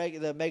form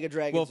the Mega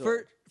Dragon."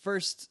 Well,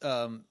 first,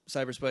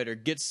 Cyber Spider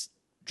gets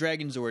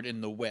Dragonzord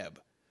in the web.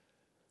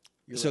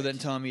 Then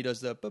Tommy does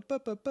the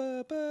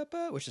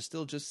ba-ba-ba-ba-ba-ba, which is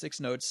still just 6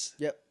 notes.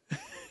 Yep.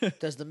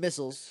 Does the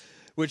missiles.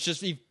 Which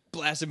just he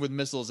blasts him with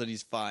missiles and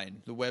he's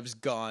fine. The web's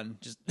gone.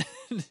 Just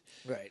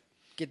right.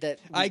 Get that.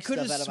 I could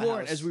have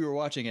sworn as we were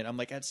watching it, I'm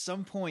like, at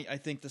some point, I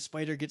think the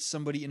spider gets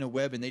somebody in a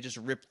web and they just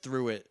rip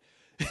through it.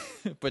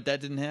 But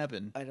that didn't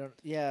happen.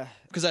 Yeah.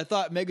 Because I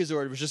thought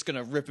Megazord was just going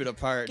to rip it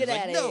apart. Get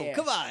out of here. No,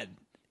 come on.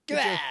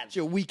 Get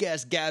your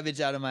weak-ass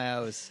garbage out of my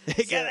house.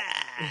 Come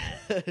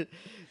on.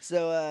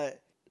 So,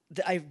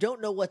 I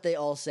don't know what they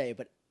all say,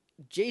 but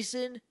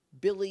Jason,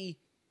 Billy,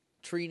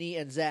 Trini,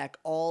 and Zach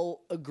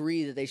all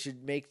agree that they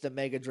should make the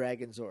Mega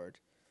Dragonzord.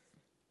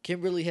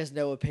 Kimberly has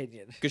no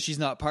opinion. Because she's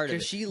not part of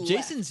it.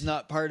 Jason's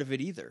not part of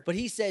it either. But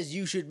he says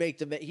you should make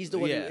he's the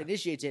one who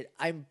initiates it.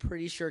 I'm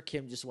pretty sure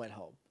Kim just went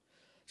home.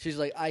 She's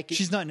like,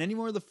 She's not in any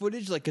more of the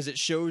footage, like, because it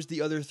shows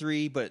the other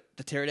 3, but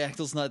the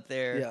pterodactyl's not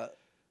there. Yeah.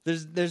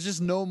 There's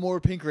just no more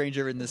Pink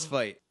Ranger in this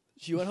fight.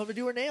 She went home to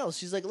do her nails.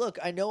 She's like, look,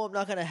 I know I'm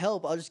not going to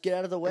help. I'll just get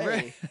out of the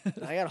way. Right.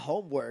 I got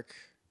homework,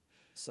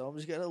 so I'm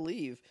just going to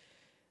leave.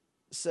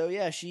 So,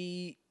 yeah,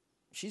 she's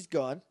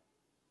gone.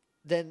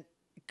 Then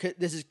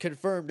this is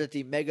confirmed that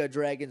the Mega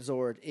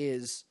Dragonzord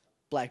is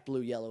black,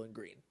 blue, yellow, and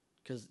green.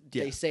 Because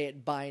they say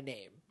it by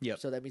name. Yep.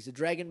 So that means the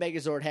Dragon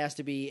Megazord has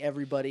to be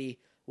everybody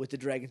with the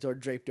Dragonzord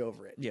draped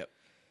over it. Yep.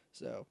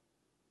 So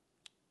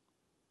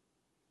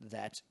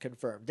that's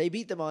confirmed. They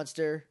beat the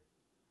monster.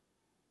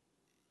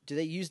 Do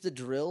they use the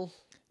drill?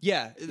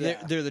 Yeah,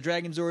 they're the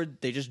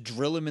Dragonzord. They just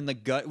drill him in the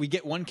gut. We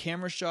get one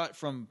camera shot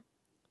from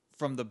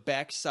the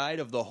back side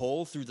of the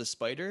hole through the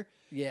spider.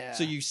 Yeah.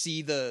 So you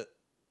see the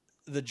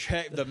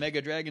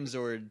Mega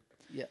Dragonzord.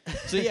 Yeah.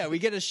 So yeah, we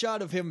get a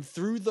shot of him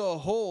through the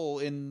hole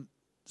in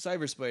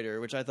Cyber Spider,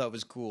 which I thought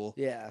was cool.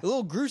 Yeah. A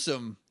little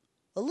gruesome.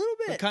 A little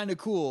bit. But kind of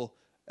cool.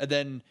 And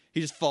then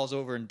he just falls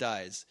over and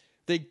dies.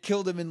 They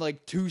killed him in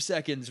like 2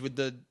 seconds with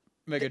the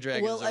Mega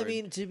Dragonzord. Well, I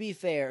mean, to be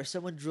fair, if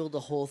someone drilled a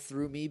hole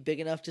through me big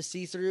enough to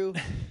see through,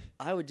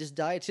 I would just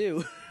die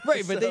too.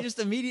 Right, but they just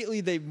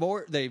immediately they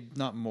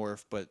not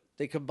morph, but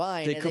they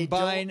combine. They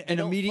combine and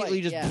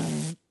immediately fight.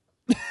 Just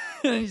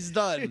and he's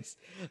done.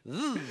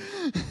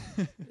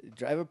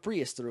 Drive a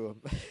Prius through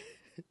him.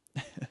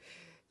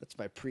 That's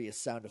my Prius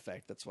sound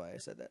effect. That's why I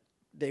said that.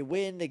 They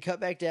win. They cut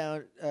back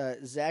down.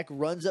 Zach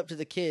runs up to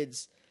the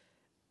kids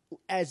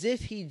as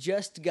if he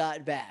just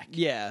got back.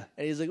 Yeah.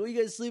 And he's like, "Well,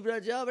 you guys sleeping on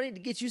a job? I need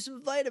to get you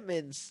some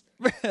vitamins.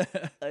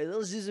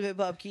 Let's do some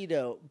hip-hop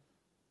keto."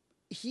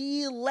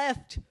 He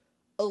left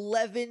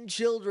 11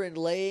 children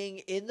laying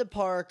in the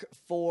park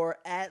for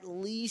at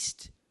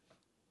least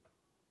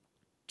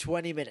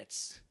 20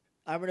 minutes.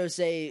 I'm going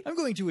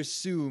to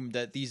assume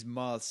that these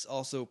moths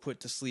also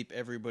put to sleep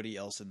everybody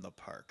else in the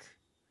park.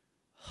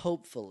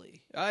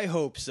 Hopefully. I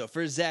hope so,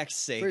 for Zach's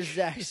sake.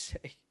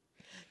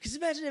 Because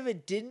imagine if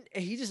it didn't,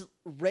 and he just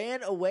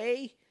ran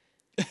away,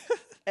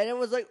 and it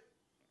was like,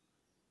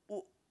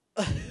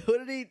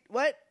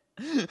 what?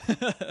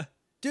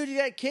 Dude, you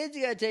got kids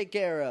you got to take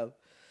care of.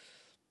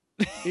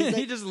 Like,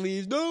 he just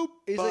leaves. Nope.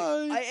 He's bye.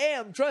 like, I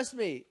am, trust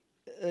me.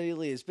 And he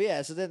leaves. But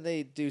yeah, so then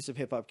they do some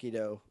hip-hop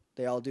keto.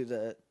 They all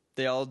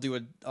do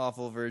an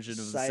awful version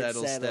of the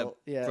saddle step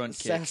front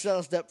kick.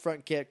 Saddle step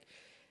front kick.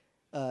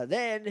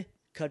 Then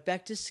cut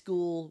back to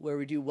school where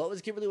we do What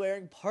Was Kimberly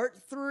Wearing?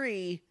 Part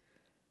 3.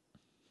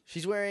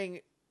 She's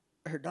wearing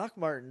her Doc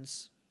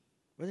Martens.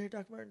 Were they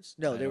Doc Martens?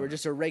 No, they were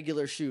just her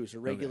regular shoes, her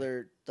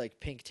regular like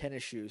pink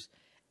tennis shoes.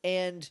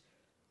 And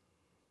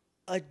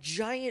a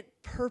giant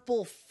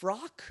purple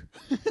frock.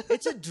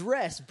 It's a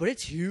dress, but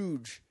it's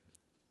huge.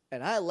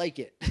 And I like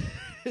it.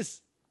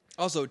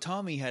 Also,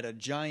 Tommy had a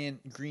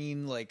giant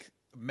green, like,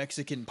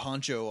 Mexican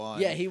poncho on.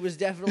 Yeah, he was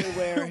definitely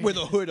wearing... with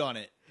a hood on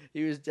it.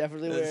 He was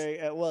definitely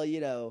wearing... well, you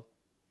know...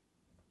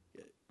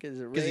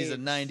 Because he's a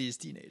 90s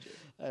teenager.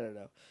 I don't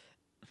know.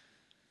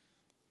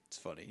 It's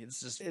funny. It's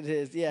just It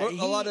is, yeah.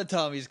 a lot of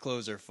Tommy's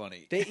clothes are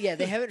funny. They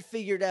haven't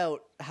figured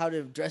out how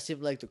to dress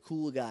him like the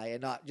cool guy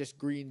and not just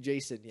Green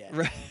Jason yet.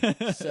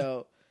 Right.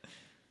 So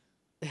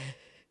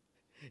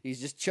he's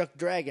just Chuck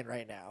Dragon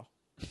right now.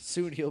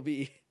 Soon he'll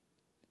be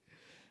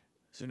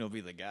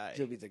the guy.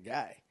 He'll be the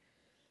guy.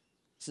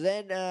 So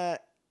then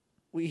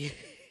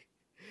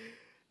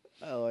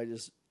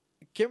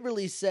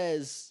Kimberly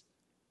says,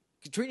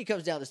 Trini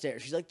comes down the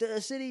stairs. She's like,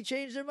 the city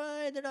changed their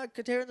mind. They're not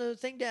tearing the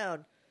thing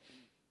down.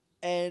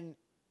 And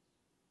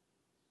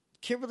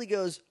Kimberly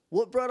goes,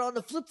 what brought on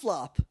the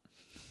flip-flop?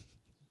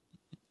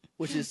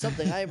 Which is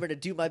something I am going to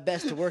do my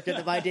best to work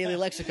into my daily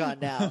lexicon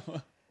now.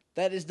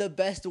 That is the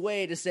best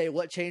way to say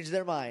what changed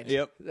their mind.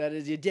 Yep. That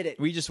is, you did it.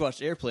 We just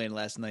watched Airplane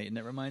last night, and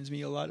that reminds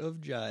me a lot of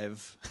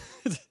Jive.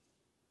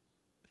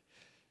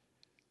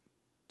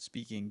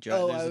 Speaking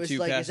Jive. I was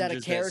like, is that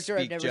a character?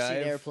 I've never seen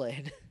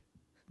Airplane.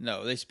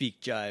 No, they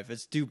speak Jive.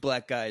 It's two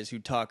black guys who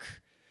talk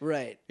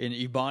right in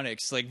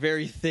Ebonics, like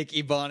very thick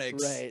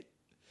Ebonics. Right.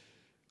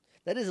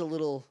 That is a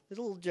little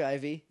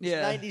jivey. It's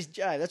yeah. 90s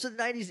jive. That's what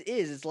the 90s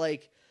is. It's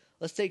like,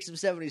 let's take some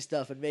 70s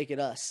stuff and make it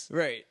us.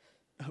 Right.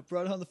 I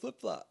brought on the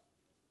flip-flop.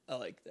 I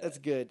like that. That's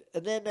good.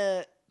 And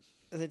then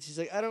she's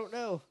like, I don't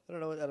know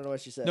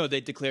what she said. No,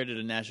 they declared it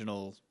a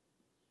national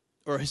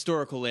or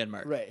historical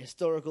landmark. Right,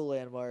 historical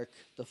landmark,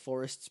 the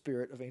forest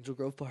spirit of Angel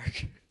Grove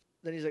Park.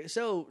 Then he's like,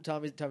 so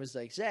Tommy's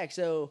like, Zach,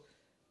 so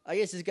I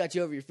guess this got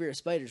you over your fear of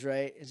spiders,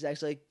 right? And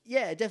Zach's like,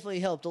 yeah, it definitely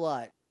helped a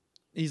lot.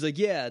 He's like,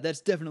 yeah, that's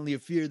definitely a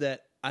fear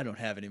that I don't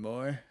have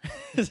anymore.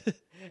 And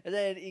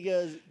then he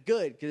goes,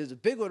 good, because there's a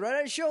big one right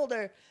on his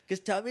shoulder, because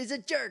Tommy's a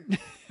jerk.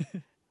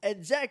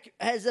 And Zach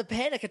has a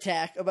panic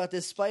attack about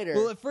this spider.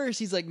 Well, at first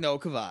he's like, no,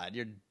 come on,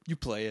 you're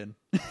playing.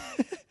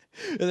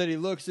 And then he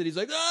looks and he's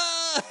like,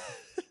 ah!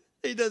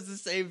 He does the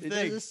same thing. He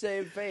does the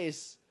same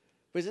face.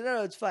 But he's like,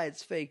 no, it's fine,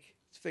 it's fake.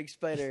 It's a fake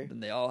spider.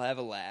 And they all have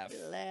a laugh.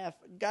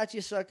 Got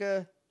you,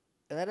 sucker.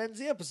 And that ends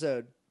the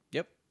episode.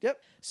 Yep.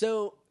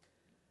 So,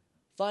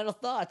 final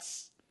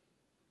thoughts.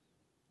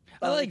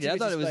 I liked it. I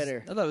thought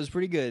it was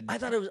pretty good. I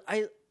thought it was.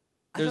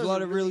 There's a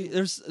lot of really.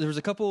 There was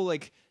a couple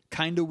like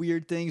kind of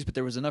weird things, but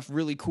there was enough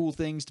really cool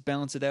things to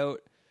balance it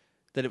out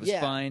that it was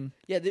fine.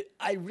 Yeah,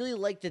 I really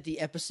like that the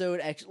episode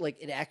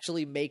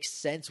actually makes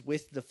sense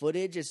with the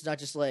footage. It's not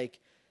just like,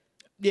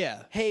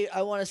 yeah, hey,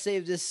 I want to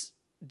save this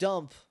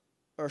dump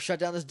or shut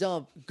down this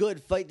dump.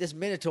 Good, fight this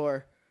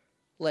minotaur.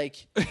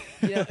 Like,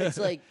 it's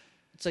like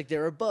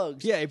there are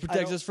bugs. Yeah, it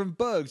protects us from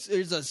bugs.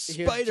 There's a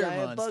spider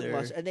monster. Bug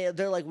monster. And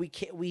they're like,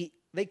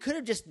 they could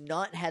have just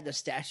not had the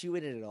statue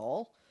in it at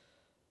all,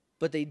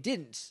 but they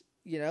didn't.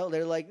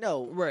 They're like,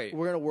 no, right,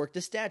 we're gonna work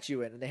the statue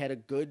in, and they had a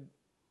good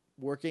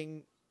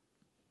working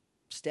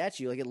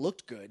statue. Like, it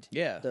looked good.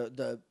 Yeah,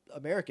 the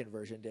American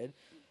version did.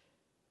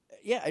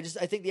 Yeah, I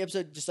think the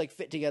episode just like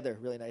fit together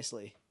really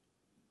nicely.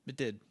 It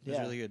did. It was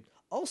really good.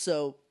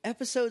 Also,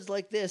 episodes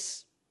like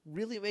this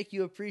really make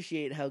you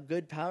appreciate how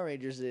good Power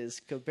Rangers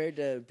is compared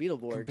to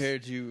Beetleborgs.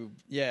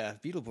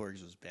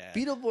 Beetleborgs was bad.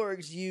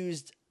 Beetleborgs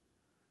used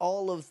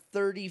all of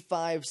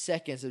 35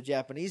 seconds of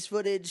Japanese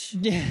footage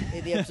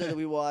in the episode that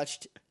we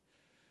watched.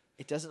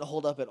 It doesn't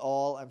hold up at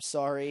all. I'm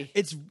sorry.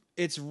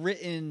 It's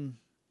written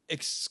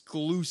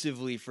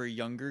exclusively for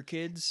younger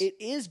kids. It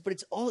is,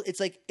 but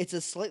it's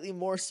a slightly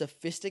more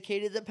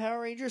sophisticated than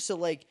Power Rangers. So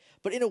like,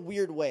 but in a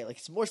weird way, like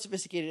it's more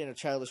sophisticated in a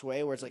childish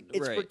way where it's like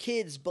it's for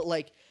kids, but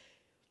like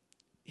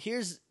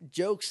here's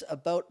jokes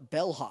about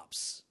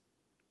bellhops,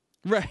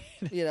 right?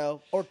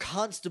 Or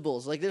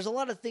constables. Like there's a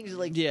lot of things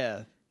like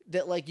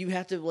that like you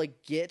have to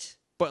like get.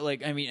 But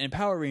like I mean, and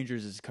Power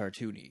Rangers is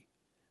cartoony.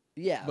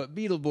 Yeah, but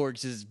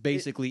Beetleborgs is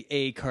basically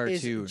a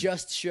cartoon. It's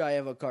just shy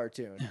of a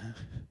cartoon.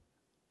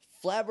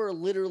 Flabber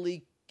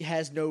literally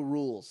has no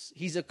rules.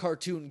 He's a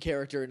cartoon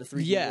character in the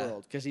 3D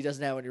world because he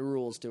doesn't have any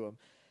rules to him.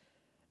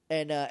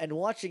 And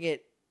watching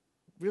it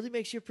really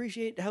makes you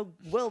appreciate how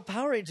well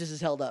Power Rangers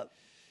has held up.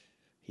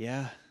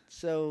 Yeah.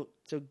 So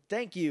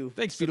thank you.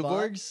 Thanks,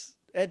 Beetleborgs.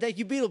 And thank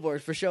you,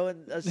 Beetleborgs, for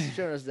showing us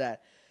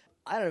that.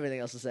 I don't have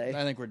anything else to say.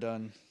 I think we're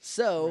done.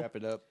 So wrap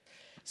it up.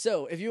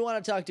 So if you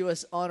want to talk to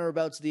us on or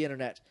about the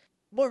internet,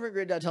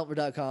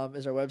 morphingrid.tumblr.com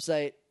is our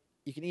website.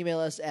 You can email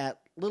us at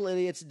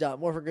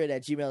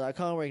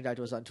littleidiots.morphingrid@gmail.com, or you can talk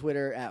to us on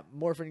Twitter at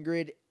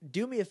morphingrid.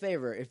 Do me a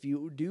favor, if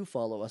you do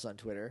follow us on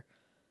Twitter,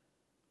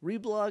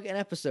 reblog an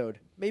episode.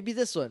 Maybe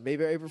this one,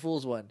 maybe our April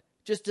Fool's one,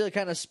 just to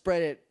kind of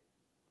spread it,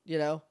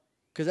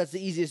 because that's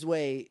the easiest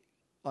way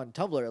on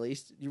Tumblr, at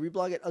least. You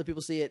reblog it, other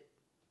people see it,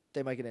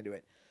 they might get into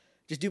it.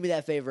 Just do me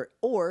that favor,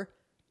 or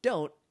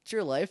don't. It's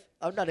your life.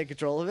 I'm not in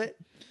control of it.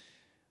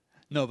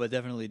 No, but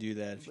definitely do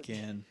that if you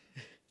can.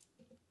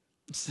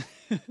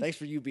 Thanks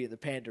for you being the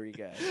pandery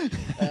guy.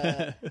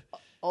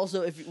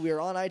 Also, if we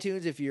are on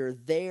iTunes, if you're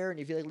there and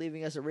you feel like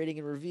leaving us a rating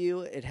and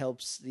review, it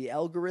helps the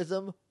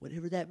algorithm,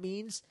 whatever that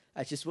means.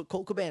 That's just what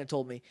Colt Cabana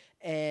told me.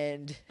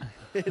 And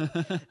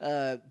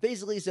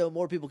basically, so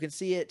more people can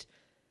see it,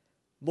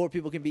 more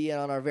people can be in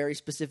on our very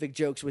specific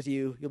jokes with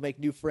you. You'll make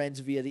new friends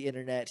via the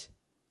internet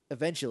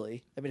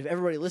eventually. I mean, if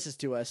everybody listens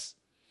to us,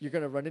 you're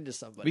going to run into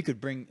somebody. We could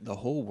bring the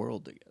whole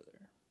world together.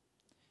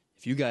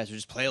 If you guys would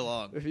just play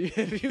along. If you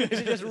guys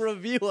would just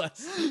review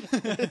us.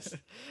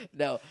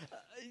 No.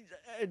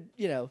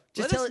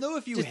 Just Let us know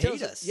if you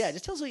hate us. Yeah,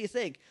 just tell us what you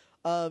think.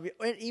 And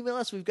email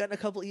us. We've gotten a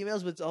couple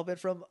emails, but it's all been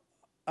from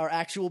our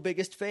actual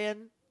biggest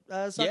fan,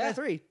 Sunday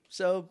 3.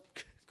 So,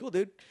 cool,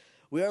 dude.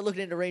 We are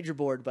looking into Ranger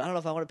Board, but I don't know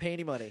if I want to pay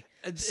any money.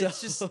 It's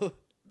just...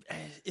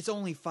 It's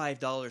only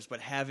 $5, but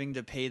having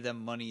to pay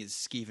them money is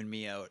skeeving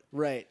me out.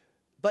 Right.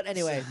 But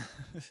anyway,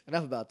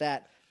 enough about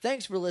that.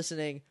 Thanks for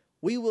listening.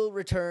 We will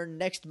return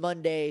next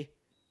Monday.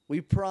 We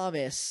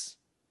promise.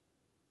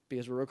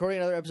 Because we're recording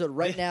another episode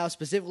right now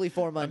specifically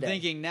for Monday. I'm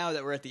thinking now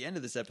that we're at the end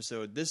of this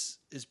episode, this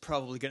is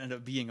probably going to end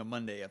up being a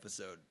Monday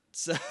episode.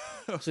 So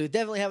we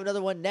definitely have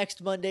another one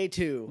next Monday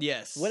too.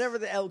 Yes. Whatever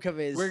the outcome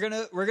is. We're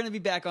gonna be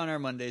back on our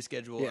Monday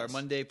schedule. Yes. Our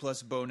Monday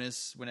plus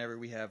bonus whenever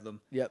we have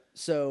them. Yep.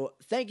 So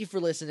thank you for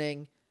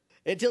listening.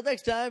 Until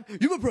next time, you've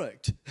been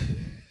pranked.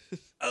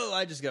 Oh,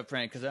 I just got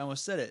pranked because I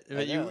almost said it.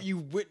 You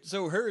went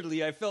so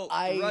hurriedly, I felt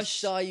rushed. I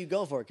saw you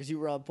go for it because you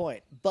were on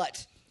point.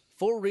 But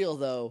for real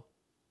though,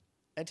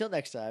 until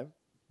next time,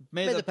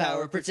 may the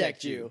power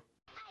protect you.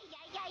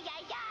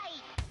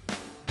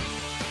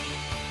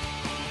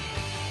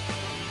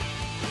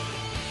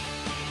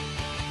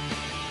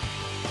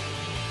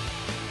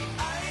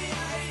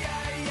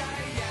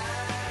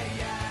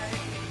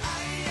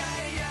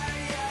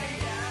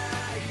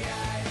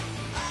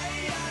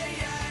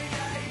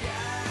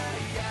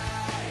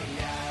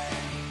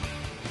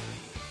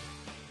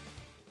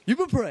 You've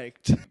been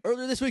pranked.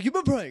 Earlier this week, you've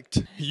been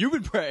pranked. You've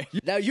been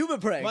pranked. Now you've been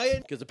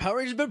pranked. Because the Power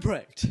Rangers been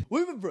pranked.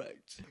 We've been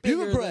pranked. You've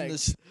been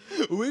pranked.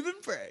 We've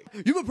been pranked.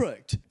 You've been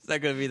pranked. Is that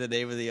going to be the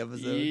name of the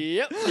episode?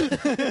 Yep.